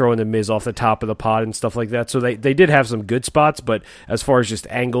the Miz off the top of the pod and stuff like that. So they did have some good spots, but as far as just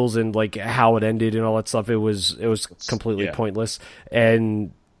angles and like how it ended and all that stuff, it was completely pointless.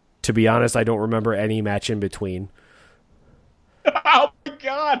 And to be honest, I don't remember any match in between. Oh my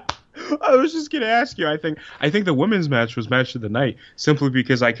god! I was just going to ask you. I think the women's match was match of the night simply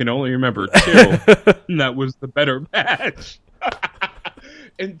because I can only remember two, and that was the better match.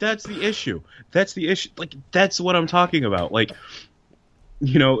 And that's the issue. Like, that's what I'm talking about. Like,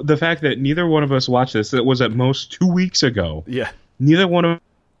 you know, the fact that neither one of us watched this, it was at most 2 weeks ago. Yeah. Neither one of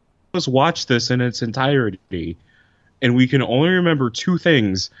us watched this in its entirety. and we can only remember two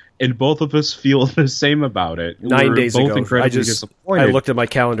things, and both of us feel the same about it. 9 days both ago. incredibly disappointed. I looked at my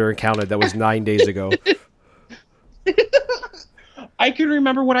calendar and counted. That was 9 days ago. I can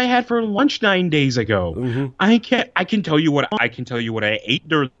remember what I had for lunch 9 days ago. Mm-hmm. I can tell you what I ate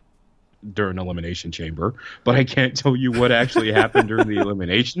during Elimination Chamber, but I can't tell you what actually happened during the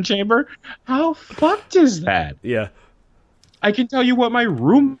Elimination Chamber. How fucked is that? Yeah. I can tell you what my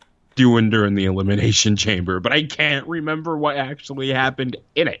room doing during the Elimination Chamber, but I can't remember what actually happened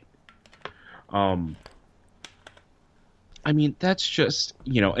in it. I mean, that's just,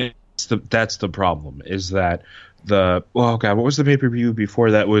 that's the problem, is that what was the pay-per-view before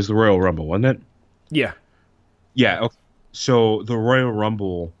that? Was the Royal Rumble, wasn't it? Yeah. Yeah, okay. So the Royal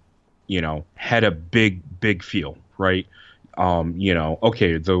Rumble, had a big feel, right?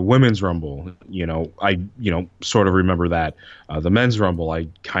 Okay, the Women's Rumble, I sort of remember that. The Men's Rumble, I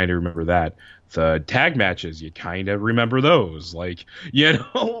kind of remember that. The tag matches, you kind of remember those. Like,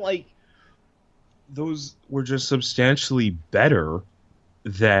 like, those were just substantially better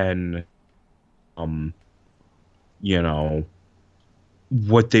than,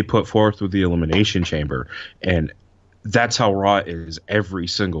 what they put forth with the Elimination Chamber. And that's how Raw is every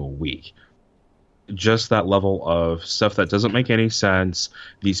single week. Just that level of stuff that doesn't make any sense.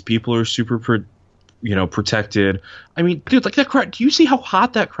 These people are super, protected. I mean, dude, like that crowd. Do you see how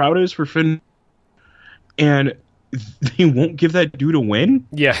hot that crowd is for Finn? And they won't give that dude a win?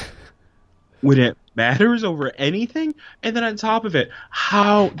 Yeah. When it matters over anything? And then on top of it,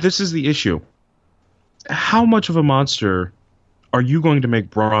 this is the issue. How much of a monster are you going to make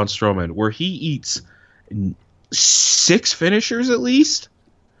Braun Strowman where he eats 6 finishers at least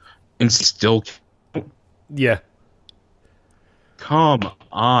and still? Yeah. Come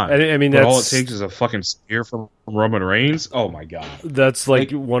on. I mean, but all it takes is a fucking spear from Roman Reigns. Oh my god. That's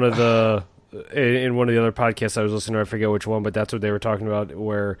like one of the in one of the other podcasts I was listening to. I forget which one, but that's what they were talking about.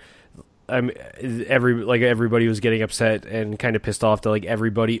 Where everybody was getting upset and kind of pissed off to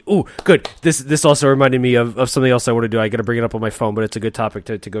everybody. Ooh, good. This also reminded me of something else I want to do. I got to bring it up on my phone, but it's a good topic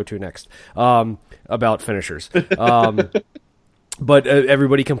to go to next. About finishers. But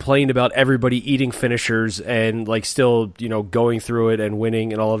everybody complained about everybody eating finishers and still going through it and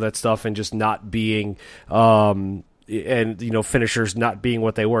winning and all of that stuff, and just not being finishers not being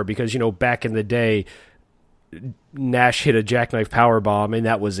what they were, because back in the day, Nash hit a jackknife powerbomb and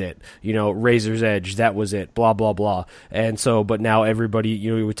that was it. Razor's Edge, that was it. Blah blah blah. And so, but now everybody,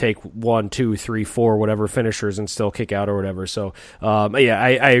 would take 1, 2, 3, 4, whatever finishers and still kick out or whatever. So,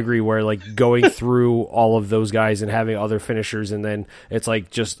 I agree. Where going through all of those guys and having other finishers, and then it's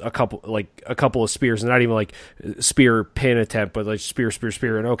just a couple of spears, and not even spear pin attempt, but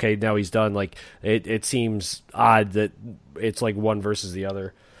spear, and okay, now he's done. It seems odd that it's one versus the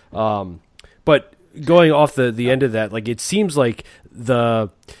other. But going off the end of that, it seems like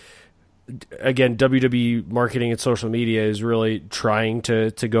WWE marketing and social media is really trying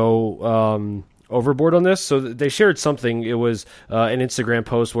to go overboard on this. So they shared something. It was an Instagram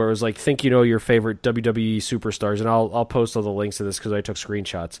post where it was think your favorite WWE superstars, and I'll post all the links to this because I took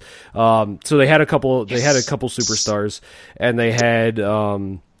screenshots. So they had a couple. They had a couple superstars, and they had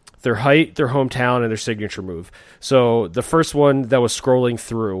their height, their hometown, and their signature move. So the first one that was scrolling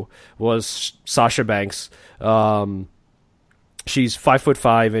through was Sasha Banks. She's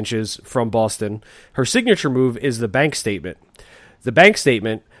 5'5" from Boston. Her signature move is the bank statement. The bank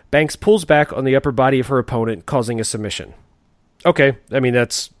statement, Banks pulls back on the upper body of her opponent, causing a submission. Okay, I mean,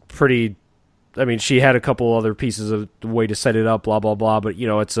 that's pretty... I mean, she had a couple other pieces of the way to set it up, blah, blah, blah, but,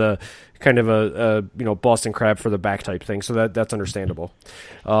 it's a kind of a Boston Crab for the back type thing, so that's understandable.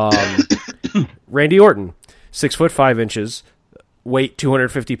 Randy Orton, 6'5", weight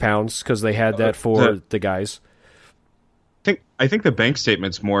 250 pounds, because they had that for the guys. I think the bank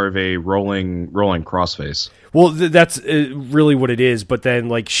statement's more of a rolling crossface. Well, that's really what it is. But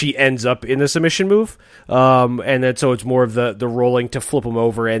then, she ends up in the submission move, and then so it's more of the rolling to flip them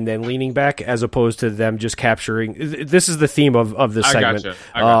over and then leaning back, as opposed to them just capturing. This is the theme of this segment,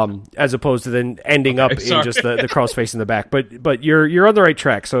 I gotcha. As opposed to then ending up in just the crossface in the back. But you're on the right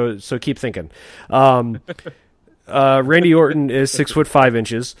track. So keep thinking. Randy Orton is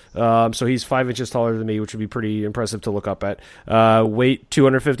 6'5", so he's 5 inches taller than me, which would be pretty impressive to look up at. Weight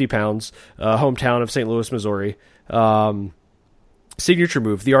 250 pounds. Hometown of St. Louis, Missouri. Signature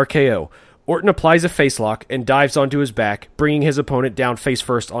move, the RKO. Orton applies a face lock and dives onto his back, bringing his opponent down face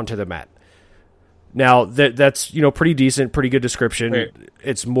first onto the mat. Now that's pretty decent, pretty good description. Wait.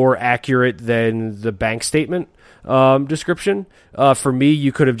 It's more accurate than the bank statement description. For me,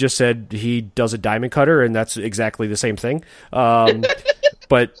 you could have just said he does a diamond cutter, and that's exactly the same thing.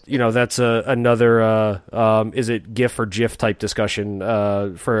 but that's another is it GIF or GIF type discussion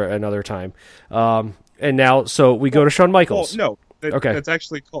for another time. And now, so we go to Shawn Michaels. Well, no, okay, that's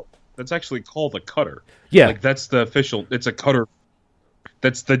actually called a cutter. Yeah, like that's the official. It's a cutter.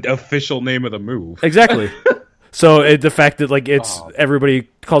 That's the official name of the move. Exactly. So the fact that everybody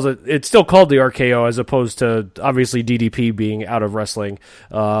calls it's still called the RKO as opposed to obviously DDP being out of wrestling,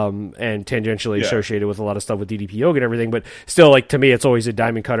 and tangentially associated with a lot of stuff with DDP Yoga and everything. But still, to me, it's always a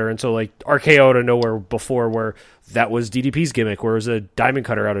diamond cutter. And so RKO out of nowhere before, where that was DDP's gimmick, where it was a diamond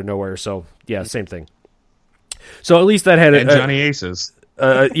cutter out of nowhere. So yeah, same thing. So at least that had Johnny Aces.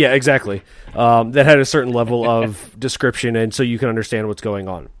 Yeah, exactly. That had a certain level of description, and so you can understand what's going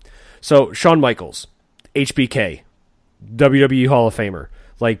on. So Shawn Michaels, HBK, WWE Hall of Famer,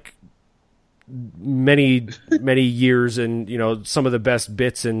 many years, and some of the best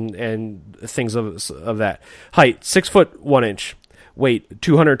bits and things of that. Height 6'1", weight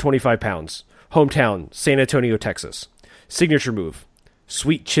 225 pounds. Hometown San Antonio, Texas. Signature move,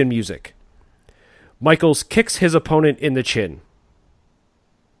 sweet chin music. Michaels kicks his opponent in the chin.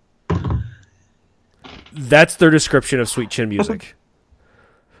 That's their description of sweet chin music.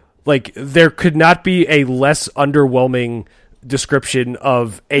 There could not be a less underwhelming description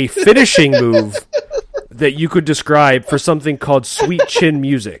of a finishing move that you could describe for something called sweet chin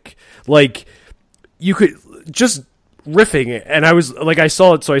music. You could just riffing, and I was I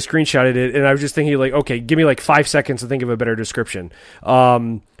saw it, so I screenshotted it, and I was just thinking okay, give me 5 seconds to think of a better description.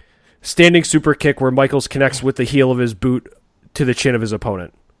 Standing super kick where Michaels connects with the heel of his boot to the chin of his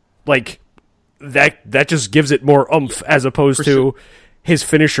opponent. That just gives it more oomph, as opposed to his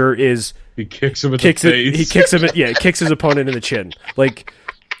finisher is he kicks him in the face. He kicks him. Kicks his opponent in the chin.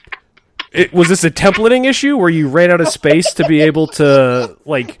 Was this a templating issue where you ran out of space to be able to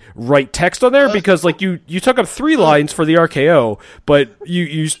write text on there? Because you took up 3 lines for the RKO, but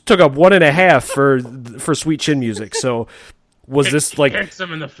you took up 1.5 for sweet chin music. So was this kicks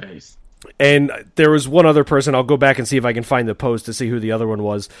him in the face? And there was one other person. I'll go back and see if I can find the post to see who the other one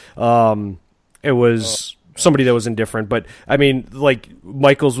was. It was somebody that was indifferent, but I mean,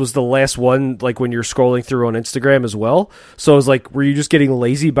 Michaels was the last one, when you're scrolling through on Instagram as well. So it was were you just getting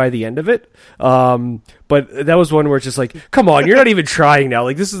lazy by the end of it? But that was one where it's just come on, you're not even trying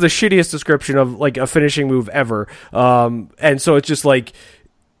now. This is the shittiest description of a finishing move ever. And so it's just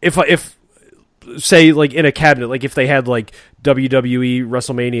if say in a cabinet, if they had WWE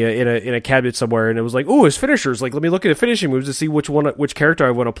WrestleMania in a cabinet somewhere, and it was oh, his finishers, let me look at the finishing moves to see which character I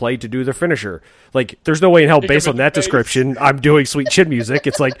want to play to do the finisher. There's no way in hell, based on that description, I'm doing sweet chin music.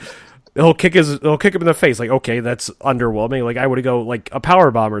 It's he'll kick him in the face. Okay, that's underwhelming. I would go a power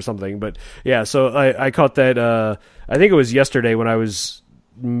bomb or something. But yeah, so I caught that. I think it was yesterday when I was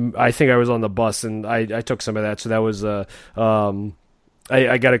on the bus, and I took some of that. So that was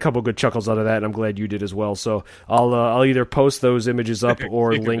I got a couple good chuckles out of that, and I'm glad you did as well. So I'll either post those images up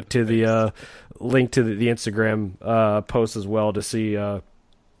or link to the Instagram post as well to see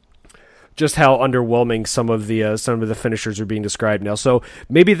just how underwhelming some of the finishers are being described now. So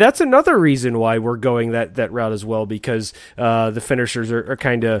maybe that's another reason why we're going that route as well, because the finishers are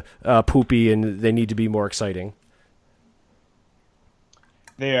kind of poopy and they need to be more exciting.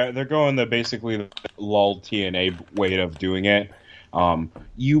 They're going basically the lull TNA way of doing it.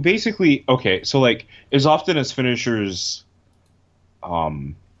 You basically so as often as finishers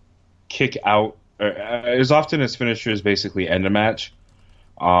kick out, as often as finishers basically end a match,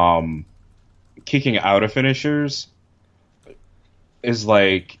 kicking out of finishers is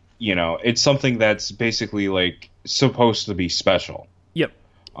it's something that's basically supposed to be special. Yep.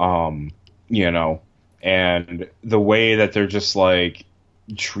 And the way that they're just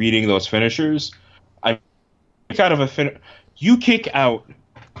treating those finishers, you kick out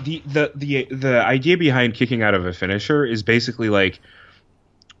the idea behind kicking out of a finisher is basically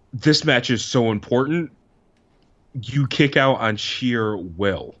this match is so important, you kick out on sheer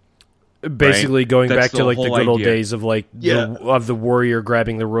will. Basically, right? going That's back to the good old idea. days of the warrior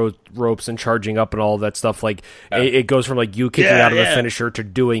grabbing the ropes and charging up and all that stuff. It goes from you kicking out of the finisher to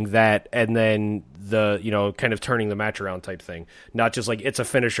doing that, and then the kind of turning the match around type thing. Not just it's a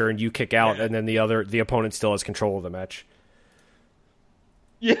finisher and you kick out, and then the opponent still has control of the match.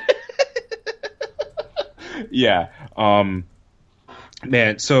 Yeah. Yeah.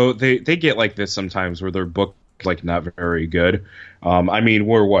 Man, so they get this sometimes where they're booked not very good. I mean,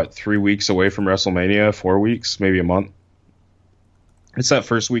 we're 3 weeks away from WrestleMania, 4 weeks, maybe a month. It's that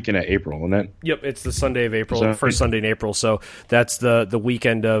first weekend of April, isn't it? Yep, it's the Sunday of April, first Sunday in April. So that's the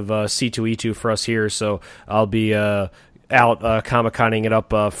weekend of C2E2 for us here. So I'll be out Comic-Conning it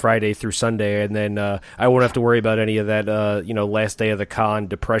up Friday through Sunday, and then I won't have to worry about any of that last day of the con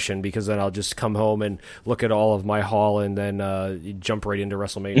depression, because then I'll just come home and look at all of my haul and then jump right into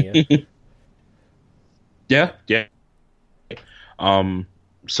WrestleMania. Yeah.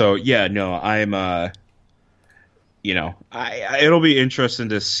 So yeah, no, I'm it'll be interesting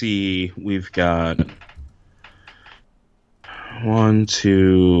to see. We've got 1,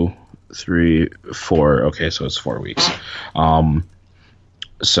 2, 3, 4. Okay, so it's 4 weeks.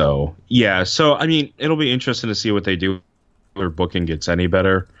 So yeah, so I mean, it'll be interesting to see what they do. Their booking gets any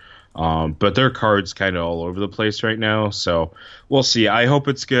better. But their card's kind of all over the place right now, so we'll see. I hope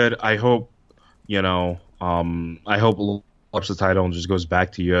it's good. I hope I hope ups the title and just goes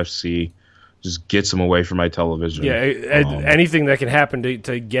back to UFC, just gets him away from my television. Yeah, anything that can happen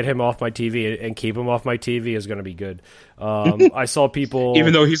to get him off my TV and keep him off my TV is going to be good. I saw people,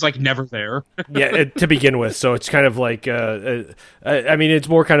 even though he's like never there. Yeah, to begin with, so it's kind of like, I mean, it's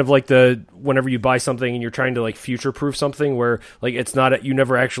more kind of like whenever you buy something and you're trying to like future proof something, where like it's not you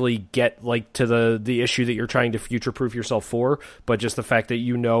never actually get like to the issue that you're trying to future proof yourself for, but just the fact that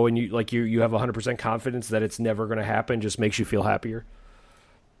and you have 100% confidence that it's never going to happen just makes you feel happier.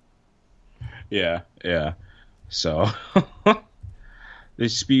 Yeah. So,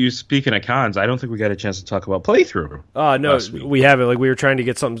 speaking of cons, I don't think we got a chance to talk about playthrough. No, we haven't. Like, we were trying to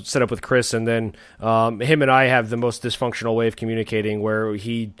get something set up with Chris, and then him and I have the most dysfunctional way of communicating, where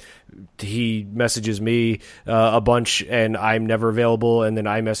he messages me a bunch and I'm never available, and then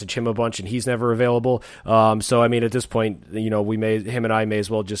I message him a bunch and he's never available. So I mean, at this point, him and I may as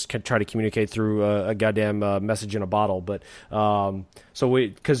well just try to communicate through a goddamn message in a bottle. But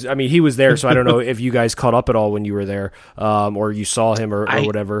because I mean, he was there, so I don't know if you guys caught up at all when you were there, or you saw him or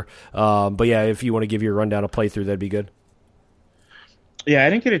whatever. But yeah, if you want to give your rundown of playthrough, that'd be good. Yeah, I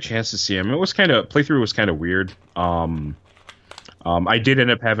didn't get a chance to see him. Playthrough was kind of weird. I did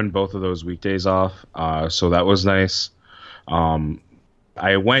end up having both of those weekdays off, so that was nice.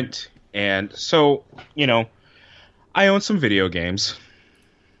 I went, and so, I own some video games.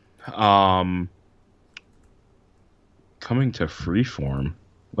 Coming to Freeform.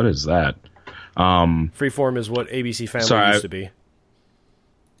 What is that? Freeform is what ABC Family used to be.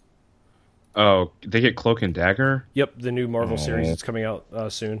 Oh, they get Cloak and Dagger? Yep, the new Marvel series that's coming out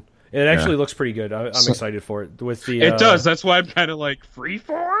soon. It actually looks pretty good. I'm excited for it. It does. That's why I'm kind of like,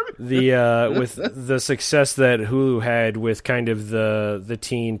 Freeform? With the success that Hulu had with kind of the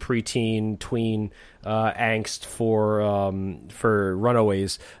teen, preteen, tween angst for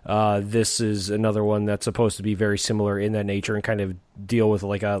Runaways, this is another one that's supposed to be very similar in that nature and kind of deal with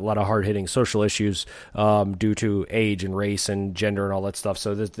like a lot of hard-hitting social issues due to age and race and gender and all that stuff.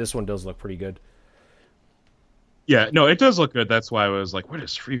 So this one does look pretty good. Yeah, no, it does look good. That's why I was like, what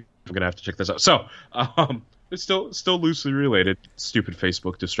is Free? I'm going to have to check this out. So, it's still loosely related. Stupid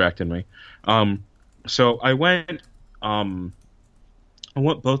Facebook distracting me. So I went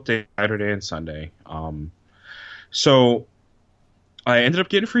both days, Saturday and Sunday. So I ended up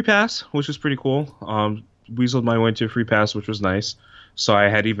getting a free pass, which was pretty cool. Weaseled my way to a free pass, which was nice. So I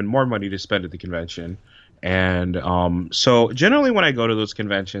had even more money to spend at the convention. And so generally when I go to those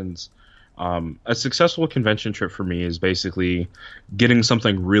conventions, a successful convention trip for me is basically getting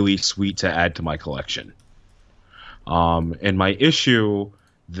something really sweet to add to my collection. And my issue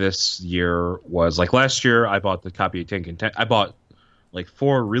this year was, like, last year I bought the copy of Tengen 10. I bought like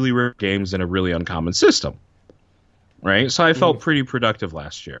 4 really rare games in a really uncommon system, right? So I felt pretty productive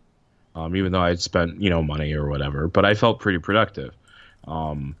last year, even though I had spent money or whatever. But I felt pretty productive.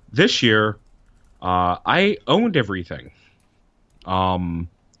 This year, I owned everything. I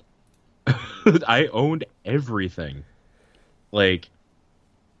owned everything. Like,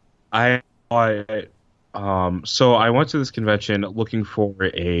 so I went to this convention looking for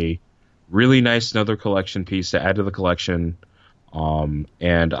a really nice another collection piece to add to the collection,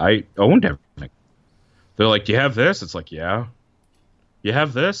 and I owned everything. They're like, "Do you have this?" It's like, "Yeah." "You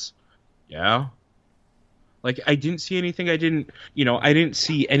have this?" "Yeah." Like, I didn't see anything I didn't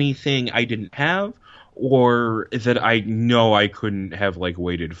see anything I didn't have, or that I know I couldn't have, like,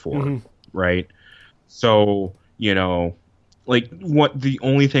 waited for, right? So, like, the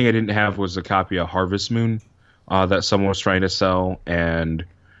only thing I didn't have was a copy of Harvest Moon that someone was trying to sell, and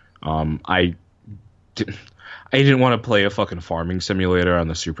I didn't want to play a fucking farming simulator on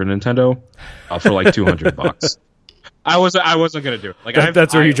the Super Nintendo for like $200. I wasn't gonna do it. Like,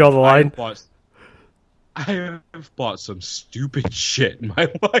 that's where you draw the line. I have bought some stupid shit in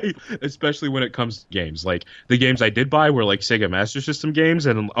my life, especially when it comes to games. Like, the games I did buy were like Sega Master System games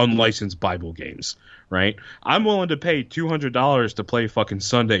and unlicensed Bible games, right? I'm willing to pay $200 to play fucking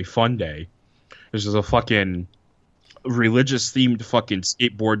Sunday Fun Day. This is a fucking religious themed fucking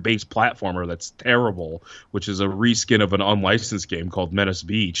skateboard based platformer that's terrible, which is a reskin of an unlicensed game called Menace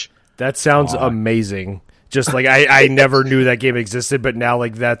Beach. That sounds amazing. Just like I never knew that game existed, but now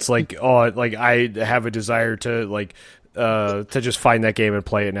like that's like like I have a desire to like to just find that game and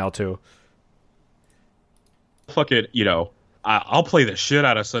play it now too. Fucking, I'll play the shit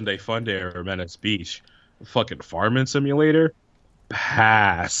out of Sunday Funday or Menace Beach. Fucking Farming Simulator,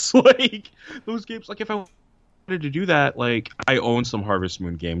 pass. Like those games. Like if I wanted to do that, like I own some Harvest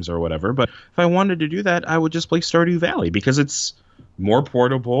Moon games or whatever, but if I wanted to do that, I would just play Stardew Valley because it's more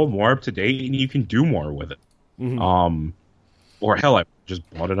portable, more up to date, and you can do more with it. Mm-hmm. Or hell, I just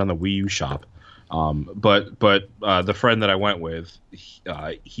bought it on the Wii U shop. But the friend that I went with,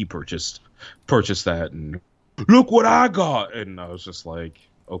 he purchased that, and look what I got, and I was just like,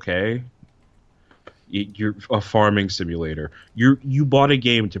 okay, you're a farming simulator. You bought a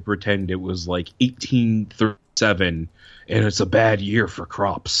game to pretend it was like 1837, and it's a bad year for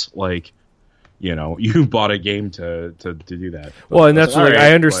crops, like. You bought a game to do that. But well, and that's like,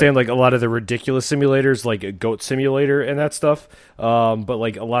 I understand like a lot of the ridiculous simulators, like a Goat Simulator and that stuff. But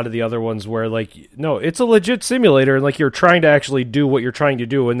like a lot of the other ones where like, no, it's a legit simulator and like you're trying to actually do what you're trying to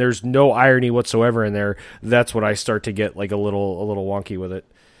do and there's no irony whatsoever in there. That's when I start to get like a little wonky with it.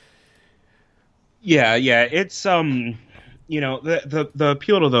 Yeah. It's the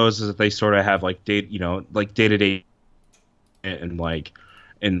appeal to those is that they sort of have like day-to-day and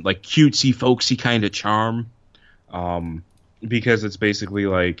cutesy folksy kind of charm, because it's basically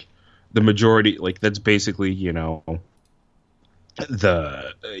like the majority, like that's basically like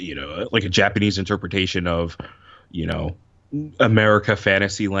a Japanese interpretation of America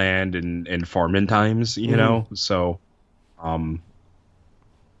Fantasyland and farming times, so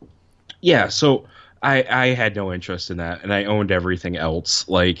so I had no interest in that, and I owned everything else.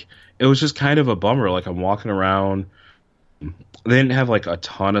 Like it was just kind of a bummer. Like I'm walking around. They didn't have like a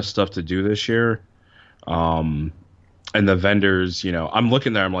ton of stuff to do this year. And the vendors, I'm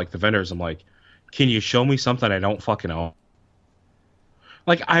looking there, I'm like, can you show me something I don't fucking own?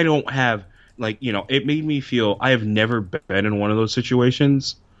 Like, I don't have, like, it made me feel, I have never been in one of those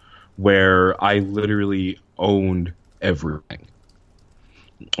situations where I literally owned everything.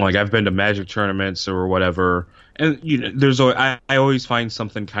 Like, I've been to Magic tournaments or whatever, and I always find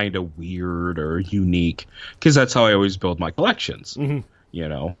something kind of weird or unique because that's how I always build my collections. Mm-hmm.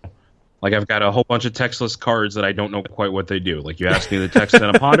 Like I've got a whole bunch of textless cards that I don't know quite what they do. Like you ask me the text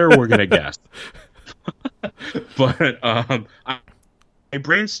and a ponder, we're gonna guess. But I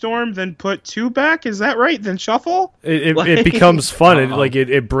brainstorm, then put 2 back. Is that right? Then shuffle. It becomes fun.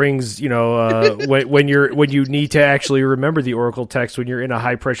 It brings when you need to actually remember the Oracle text when you're in a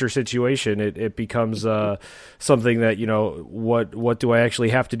high pressure situation. It becomes something that what do I actually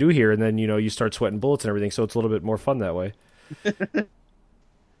have to do here, and then you start sweating bullets and everything. So it's a little bit more fun that way.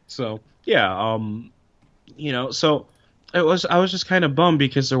 So yeah, so I was just kind of bummed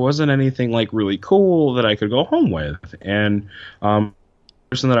because there wasn't anything like really cool that I could go home with, and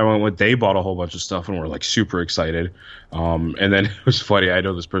person that I went with, they bought a whole bunch of stuff and were like super excited. And then it was funny. I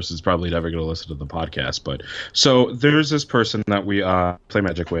know this person's probably never going to listen to the podcast, but so there's this person that we play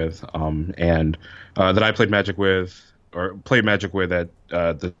Magic with, and that I played Magic with at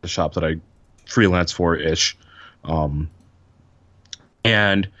the shop that I freelance for ish, and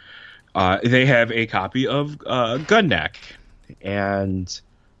they have a copy of Gunnak, and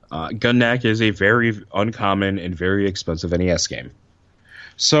Gunnak is a very uncommon and very expensive NES game.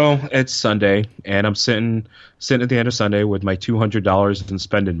 So it's Sunday, and I'm sitting at the end of Sunday with my $200 in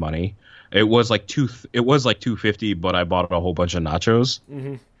spending money. It was like $250, but I bought a whole bunch of nachos.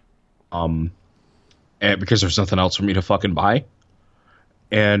 Mm-hmm. And because there's nothing else for me to fucking buy.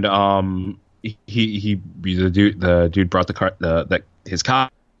 And the dude brought his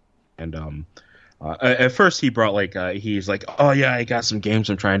copy, and at first he brought he's like, oh yeah, I got some games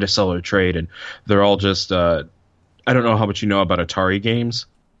I'm trying to sell or trade, and they're all just I don't know how much you know about Atari games.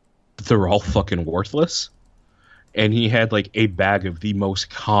 They're all fucking worthless. And he had like a bag of the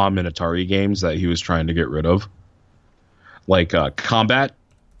most common Atari games that he was trying to get rid of. Like Combat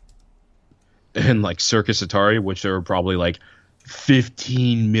and like Circus Atari, which there were probably like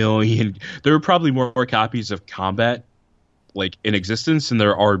 15 million. There were probably more copies of Combat like in existence than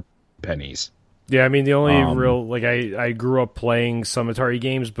there are pennies. Yeah, I mean, the only real, I grew up playing some Atari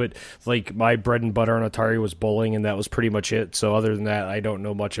games, but, my bread and butter on Atari was bowling, and that was pretty much it. So other than that, I don't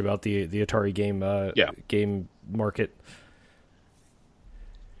know much about the Atari game market.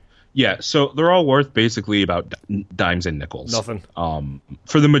 Yeah, so they're all worth basically about dimes and nickels. Nothing. So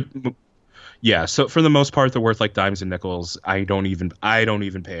for the most part, they're worth, dimes and nickels. I don't even pay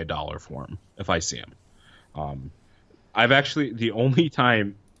 $1 for them if I see them. I've actually, the only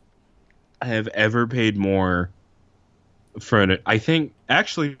time I have ever paid more for an, I think I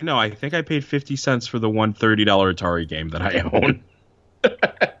paid 50 cents for the $130 Atari game that I own.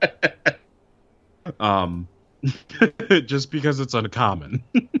 Just because it's uncommon.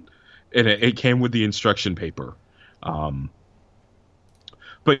 And it came with the instruction paper. But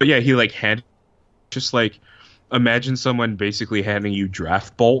yeah, he like had just like, imagine someone basically handing you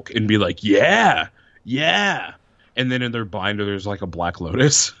draft bulk and be like, yeah. And then in their binder, there's like a Black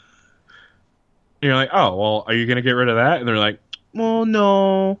Lotus. And you're like, oh, well, are you going to get rid of that? And they're like, well,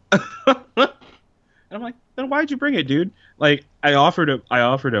 no. And I'm like, then why'd you bring it, dude? Like, I offered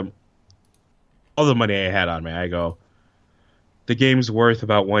him all the money I had on me. I go, the game's worth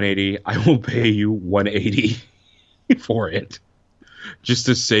about $180. I will pay you $180 for it, just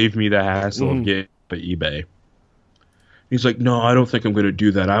to save me the hassle of getting it to eBay. He's like, no, I don't think I'm going to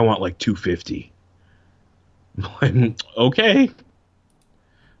do that. I want like $250. I'm like, okay.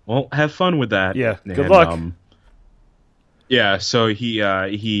 Well, have fun with that. Yeah, good luck. Yeah, so he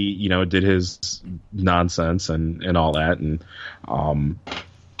did his nonsense and all that, and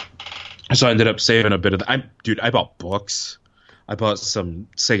so I ended up saving a bit of the. I bought books. I bought some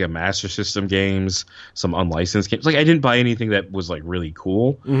Sega Master System games, some unlicensed games. Like, I didn't buy anything that was like really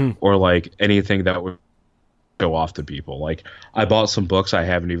cool or like anything that would show off to people. Like, I bought some books I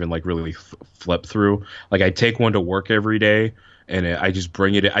haven't even like really flipped through. Like, I take one to work every day, and I just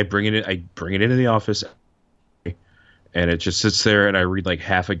bring it. I bring it into the office, and it just sits there, and I read like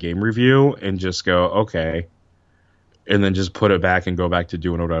half a game review and just go, okay. And then just put it back and go back to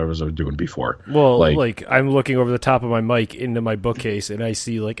doing what I was doing before. Well, like I'm looking over the top of my mic into my bookcase, and I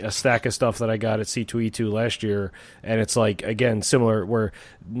see like a stack of stuff that I got at C2E2 last year, and it's like, again, similar, where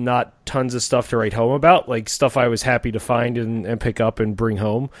not tons of stuff to write home about, like stuff I was happy to find and pick up and bring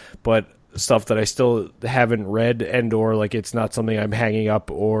home, but stuff that I still haven't read, and or like it's not something I'm hanging up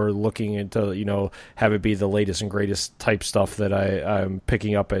or looking into, have it be the latest and greatest type stuff that I'm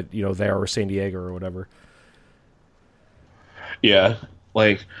picking up at, there or San Diego or whatever. Yeah,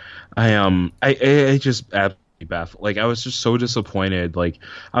 like I just absolutely baffled. Like, I was just so disappointed. Like,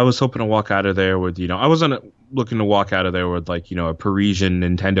 I was hoping to walk out of there with, I wasn't looking to walk out of there with like, a Parisian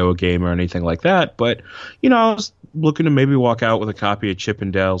Nintendo game or anything like that. But, I was looking to maybe walk out with a copy of Chip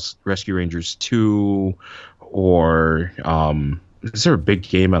and Dale's Rescue Rangers 2, or is there a big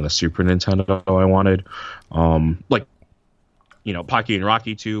game on the Super Nintendo I wanted? Like, Pocky and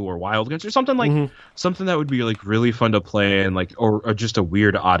Rocky 2 or Wild Guns or something like something that would be like really fun to play, and like or just a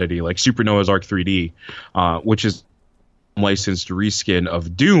weird oddity like Super Noah's Ark 3D, which is licensed reskin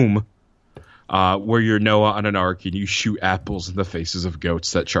of Doom, where you're Noah on an ark and you shoot apples in the faces of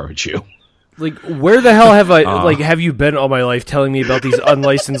goats that charge you. Like, where the hell have I have you been all my life telling me about these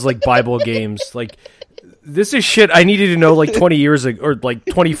unlicensed like Bible games? Like, this is shit I needed to know like 20 years ago or like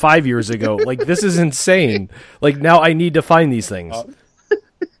 25 years ago. Like, this is insane. Like, now I need to find these things.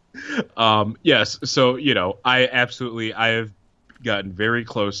 Yes. So, I have gotten very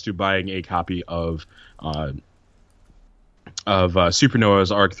close to buying a copy of Super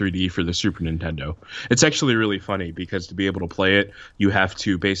Noah's Ark 3D for the Super Nintendo. It's actually really funny because to be able to play it, you have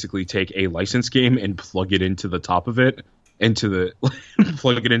to basically take a licensed game and plug it into the top of it.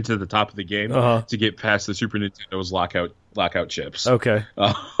 Plug it into the top of the game to get past the Super Nintendo's lockout chips. Okay.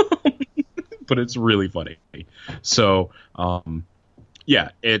 But it's really funny. So,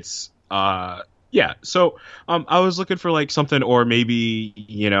 it's So, I was looking for like something, or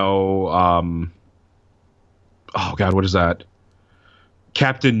maybe oh God, what is that?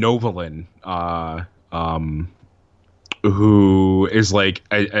 Captain Novolin, who is like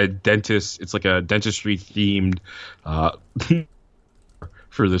a dentist. It's like a dentistry themed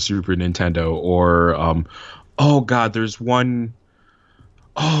for the Super Nintendo. Or oh God, there's one.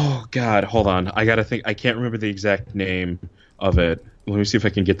 Oh God, hold on. I gotta think. I can't remember the exact name of it. Let me see if I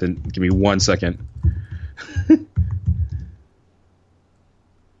can get the. Give me 1 second.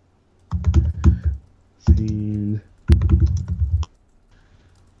 Themed.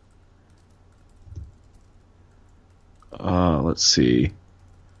 Let's see.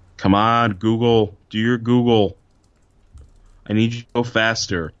 Come on, Google. Do your Google. I need you to go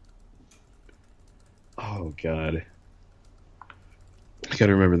faster. Oh, God. I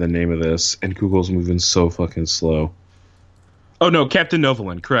gotta remember the name of this, and Google's moving so fucking slow. Oh, no, Captain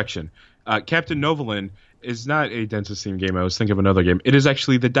Novolin. Correction. Captain Novolin is not a dentist-themed game. I was thinking of another game. It is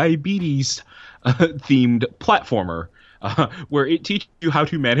actually the diabetes-themed platformer, where it teaches you how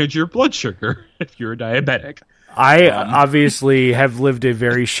to manage your blood sugar if you're a diabetic. I obviously have lived a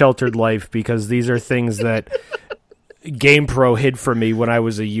very sheltered life because these are things that GamePro hid from me when I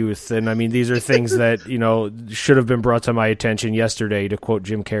was a youth. And I mean, these are things that, you know, should have been brought to my attention yesterday, to quote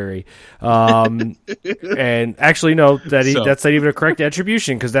Jim Carrey. And actually, no, that's not even a correct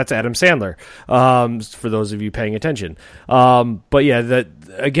attribution, because that's Adam Sandler, for those of you paying attention. But yeah,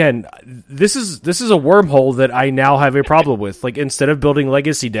 this is a wormhole that I now have a problem with. Like, instead of building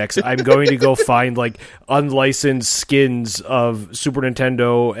legacy decks, I'm going to go find like unlicensed skins of Super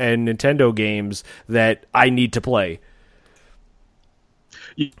Nintendo and Nintendo games that I need to play.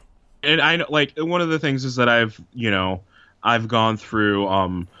 And I know, like, one of the things is that I've gone through.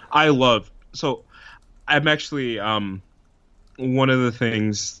 I'm actually one of the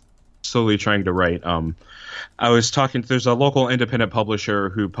things slowly trying to write. I was talking. There's a local independent publisher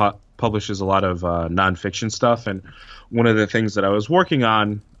who publishes a lot of nonfiction stuff, and one of the things that I was working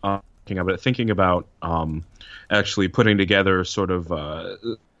on, thinking about, actually putting together sort of a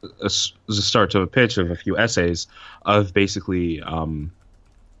start to a pitch of a few essays of basically.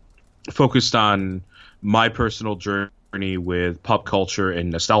 Focused on my personal journey with pop culture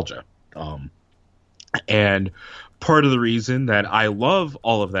and nostalgia. And part of the reason that I love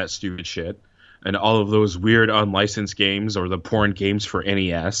all of that stupid shit and all of those weird unlicensed games, or the porn games for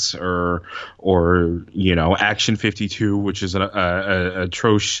NES, or Action 52, which is an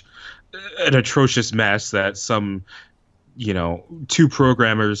atrocious mess that some two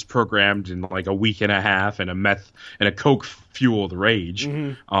programmers programmed in like a week and a half, and a coke fueled rage.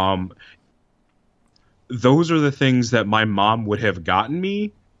 Mm-hmm. Those are the things that my mom would have gotten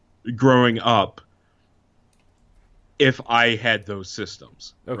me growing up if I had those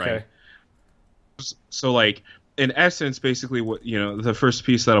systems. Okay. Right? So, like, in essence, basically what, the first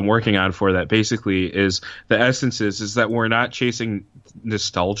piece that I'm working on for that basically is the essence is that we're not chasing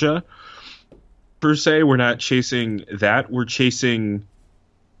nostalgia per se. We're not chasing that. We're chasing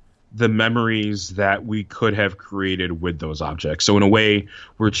the memories that we could have created with those objects. So in a way,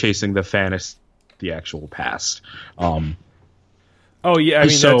 we're chasing the fantasy, the actual past. Oh yeah, I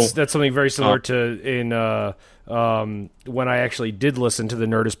mean, that's something very similar to when I actually did listen to the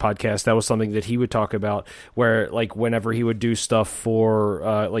Nerdist podcast. That was something that he would talk about, where like whenever he would do stuff for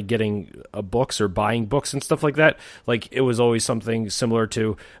like getting books or buying books and stuff like that, like it was always something similar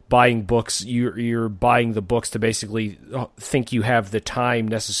to buying books. You're buying the books to basically think you have the time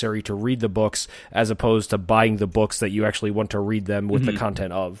necessary to read the books, as opposed to buying the books that you actually want to read them with the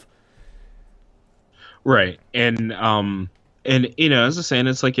content of. Right. And as I saying,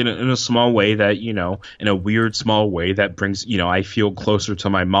 it's like in a small way that, in a weird small way that brings, I feel closer to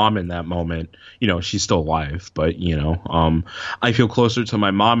my mom in that moment. She's still alive, but, I feel closer to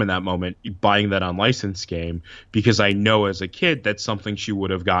my mom in that moment buying that unlicensed game, because I know as a kid that's something she would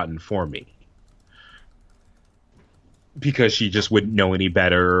have gotten for me. Because she just wouldn't know any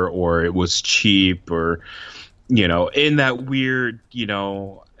better, or it was cheap, or, in that weird,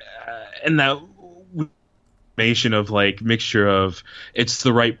 in that of like mixture of it's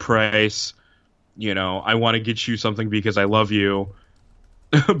the right price, I want to get you something because I love you,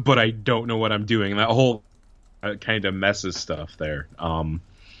 but I don't know what I'm doing. That whole kind of messes stuff there.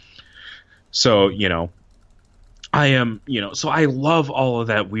 So I am, so I love all of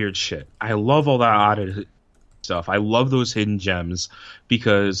that weird shit. I love all that odd stuff. I love those hidden gems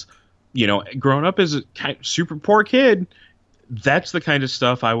because, growing up as a super poor kid, that's the kind of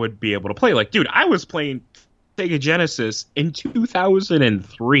stuff I would be able to play. Like, dude, I was playing Sega Genesis in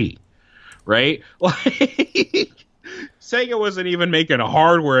 2003, right? Like, Sega wasn't even making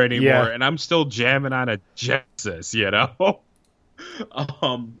hardware anymore, and I'm still jamming on a Genesis,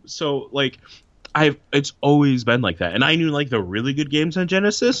 So like, it's always been like that, and I knew like the really good games on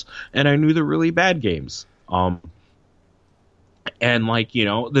Genesis, and I knew the really bad games. And like,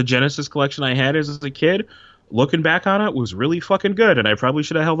 the Genesis collection I had as a kid, looking back on it, was really fucking good, and I probably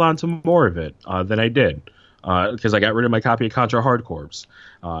should have held on to more of it than I did. Because I got rid of my copy of Contra Hard Corps.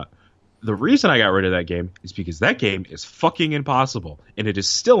 The reason I got rid of that game is because that game is fucking impossible, and it is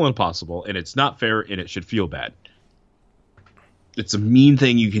still impossible, and it's not fair, and it should feel bad. It's a mean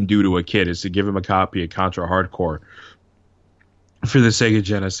thing you can do to a kid, is to give him a copy of Contra Hard Corps for the Sega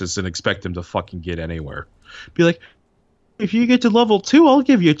Genesis and expect him to fucking get anywhere. Be like, if you get to level 2, I'll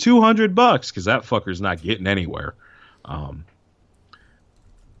give you $200, because that fucker's not getting anywhere.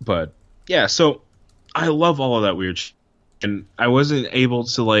 But yeah, so I love all of that weird shit, and I wasn't able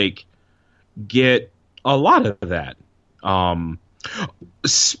to like get a lot of that.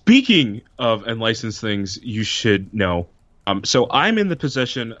 Speaking of unlicensed things, you should know. So I'm in the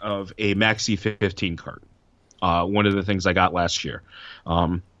possession of a Maxi 15 cart. One of the things I got last year.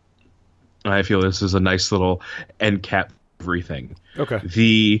 I feel this is a nice little end cap everything. Okay.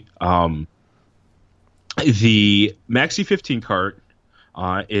 The Maxi 15 cart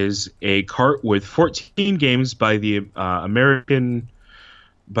is a cart with 14 games by the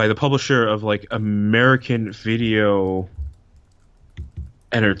publisher of like American Video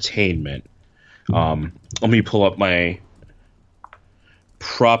Entertainment. Let me pull up my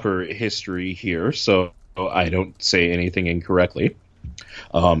proper history here so I don't say anything incorrectly.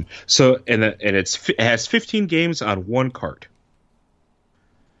 It has 15 games on one cart.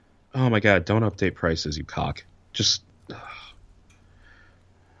 Oh my god, don't update prices, you cock. Just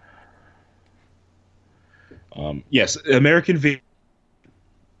yes, American Video,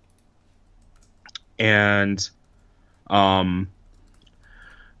 and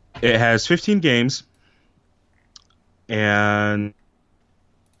it has 15 games, and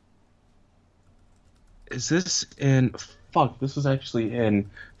is this in fuck, this was actually in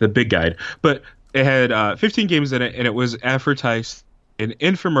the big guide, but it had 15 games in it, and it was advertised an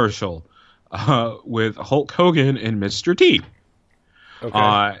infomercial with Hulk Hogan and Mr. T.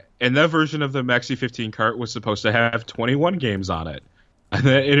 Okay. And that version of the Maxi 15 cart was supposed to have 21 games on it.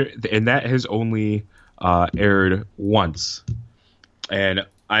 And that has only aired once. And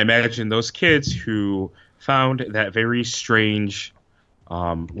I imagine those kids who found that very strange...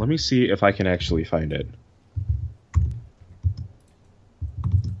 let me see if I can actually find it.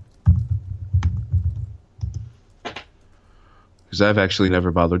 Because I've actually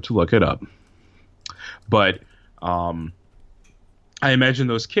never bothered to look it up. But I imagine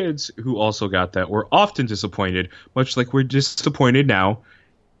those kids who also got that were often disappointed, much like we're disappointed now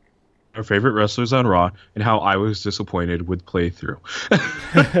in our favorite wrestlers on Raw, and how I was disappointed with playthrough.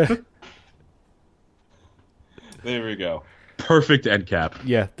 There we go. Perfect end cap.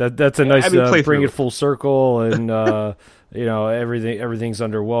 Yeah, that's a nice bring playthrough. it full circle, and everything's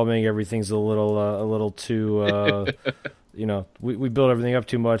underwhelming. Everything's a little too. We build everything up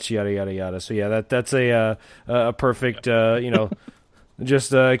too much, yada yada yada. So yeah, that's a perfect.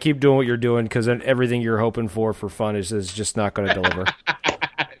 Just keep doing what you're doing, because then everything you're hoping for fun is just not going to deliver.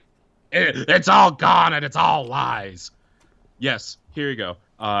 It's all gone and it's all lies. Yes, here you go.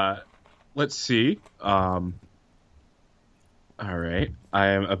 Let's see. All right, I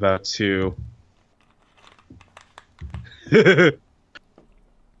am about to.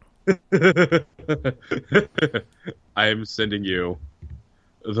 I am sending you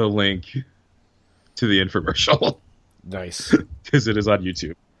the link to the infomercial. Nice. Because it is on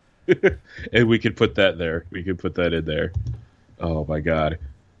YouTube. And we could put that there. We could put that in there. Oh my god.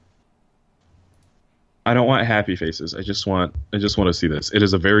 I don't want happy faces. I just want to see this. It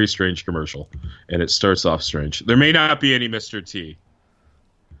is a very strange commercial, and it starts off strange. There may not be any Mr. T.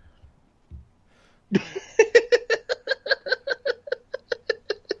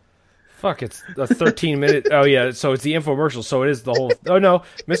 Fuck, it's a 13-minute... Oh, yeah, so it's the infomercial, so it is the whole... Oh, no,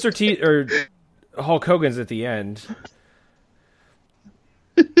 Mr. T... or Hulk Hogan's at the end.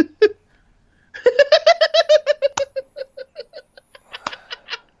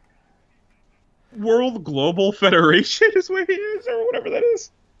 World Global Federation is where he is, or whatever that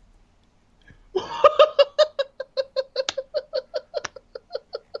is.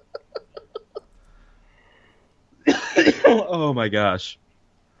 Oh my gosh.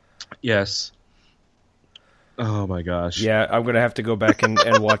 Yes. Oh my gosh. Yeah, I'm going to have to go back and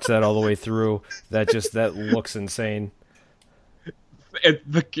watch that all the way through. That looks insane.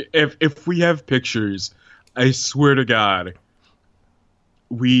 If we have pictures, I swear to God,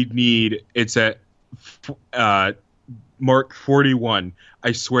 it's at Mark 41.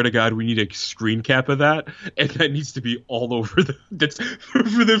 I swear to God, we need a screen cap of that, and that needs to be all over that's for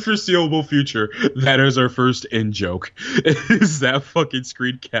the foreseeable future. That is our first in joke. Is that fucking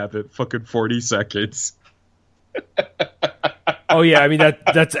screen cap at fucking 40 seconds? Oh yeah, I mean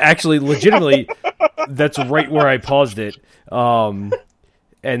that's actually legitimately that's right where I paused it. And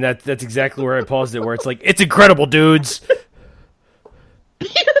that's exactly where I paused it, where it's like, it's incredible, dudes.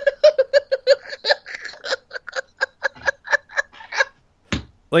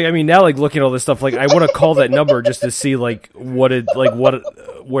 Like, I mean, now, like, looking at all this stuff, like, I want to call that number just to see, like, where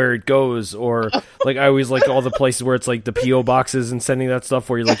it goes, or, like, I always like all the places where it's, like, the P.O. boxes and sending that stuff,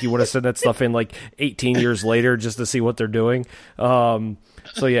 where you want to send that stuff in, like, 18 years later just to see what they're doing. So,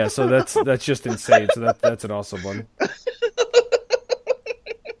 yeah, so that's just insane. So that's an awesome one.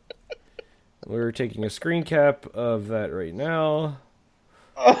 We're taking a screen cap of that right now.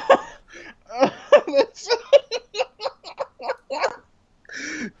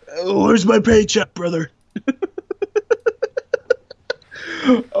 Where's my paycheck, brother?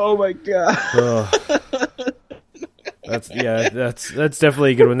 Oh my god. That's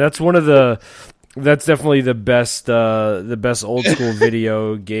definitely a good one. That's one of the That's definitely the best old school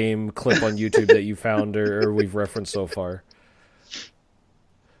video game clip on YouTube that you found or we've referenced so far.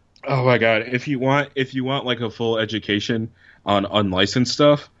 Oh my god! If you want like a full education on unlicensed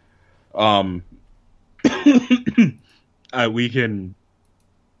stuff, we can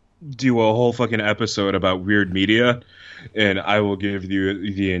do a whole fucking episode about weird media, and I will give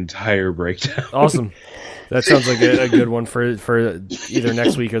you the entire breakdown. Awesome. That sounds like a good one for either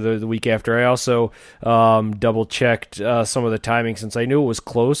next week or the week after. I also double checked some of the timing since I knew it was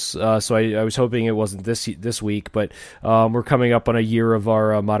close. So I was hoping it wasn't this week, but we're coming up on a year of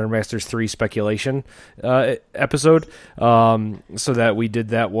our Modern Masters 3 speculation episode. So that we did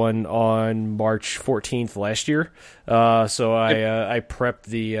that one on March 14th last year. So I prepped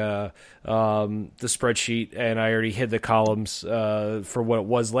the spreadsheet and I already hid the columns for what it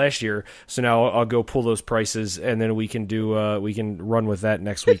was last year. So now I'll go pull those prices and then we can run with that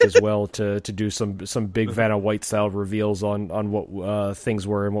next week as well to do some big Vanna White style reveals on what things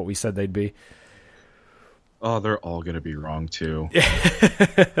were and what we said they'd be. Oh, they're all gonna be wrong too.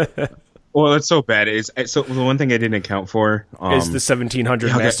 Well, that's so bad. So the one thing I didn't account for is the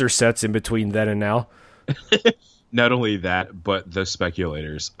 1700 master sets in between then and now. Not only that, but the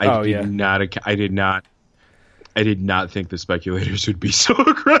speculators. I did not think the speculators would be so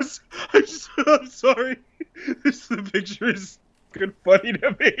aggressive. I'm sorry. The picture is good funny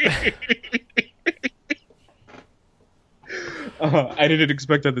to me. I didn't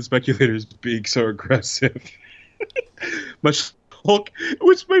expect that the speculators being so aggressive. Much Hulk.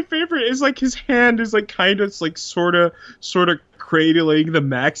 What's my favorite is like his hand is like kind of like sort of cradling the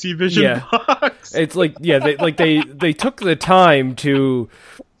Maxi Vision box. It's like they took the time to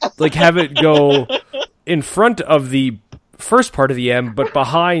like have it go in front of the first part of the M, but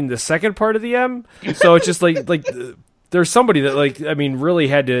behind the second part of the M. So it's just like there's somebody that really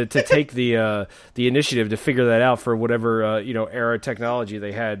had to take the initiative to figure that out for whatever era technology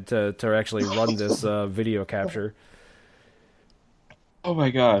they had to actually run this video capture. Oh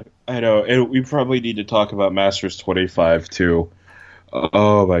my god, I know. And we probably need to talk about Masters 25 too.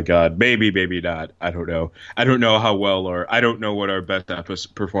 Oh my god, maybe not. I don't know. I don't know how well I don't know what our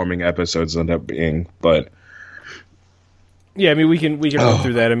best performing episodes end up being, but yeah, I mean we can run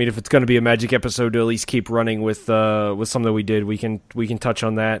through that. I mean, if it's going to be a Magic episode to at least keep running with something we did, we can touch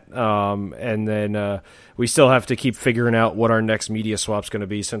on that. And then we still have to keep figuring out what our next media swap's going to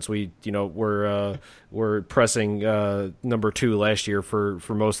be, since we're pressing number 2 last year for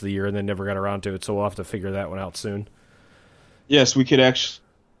most of the year and then never got around to it. So we'll have to figure that one out soon. Yes, we could actually.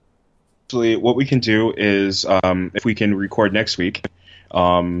 What we can do is, if we can record next week,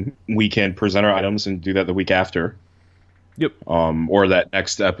 we can present our items and do that the week after. Yep. Or that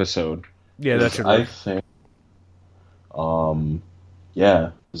next episode. Yeah, that should work. I think.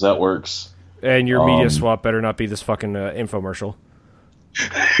 Yeah, because that works. And your media swap better not be this fucking infomercial.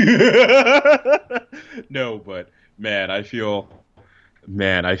 No, but man, I feel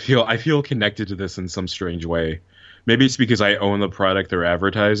connected to this in some strange way. Maybe it's because I own the product they're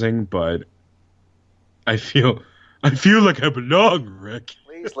advertising, but I feel like I belong, Rick.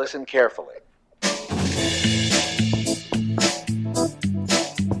 Please listen carefully.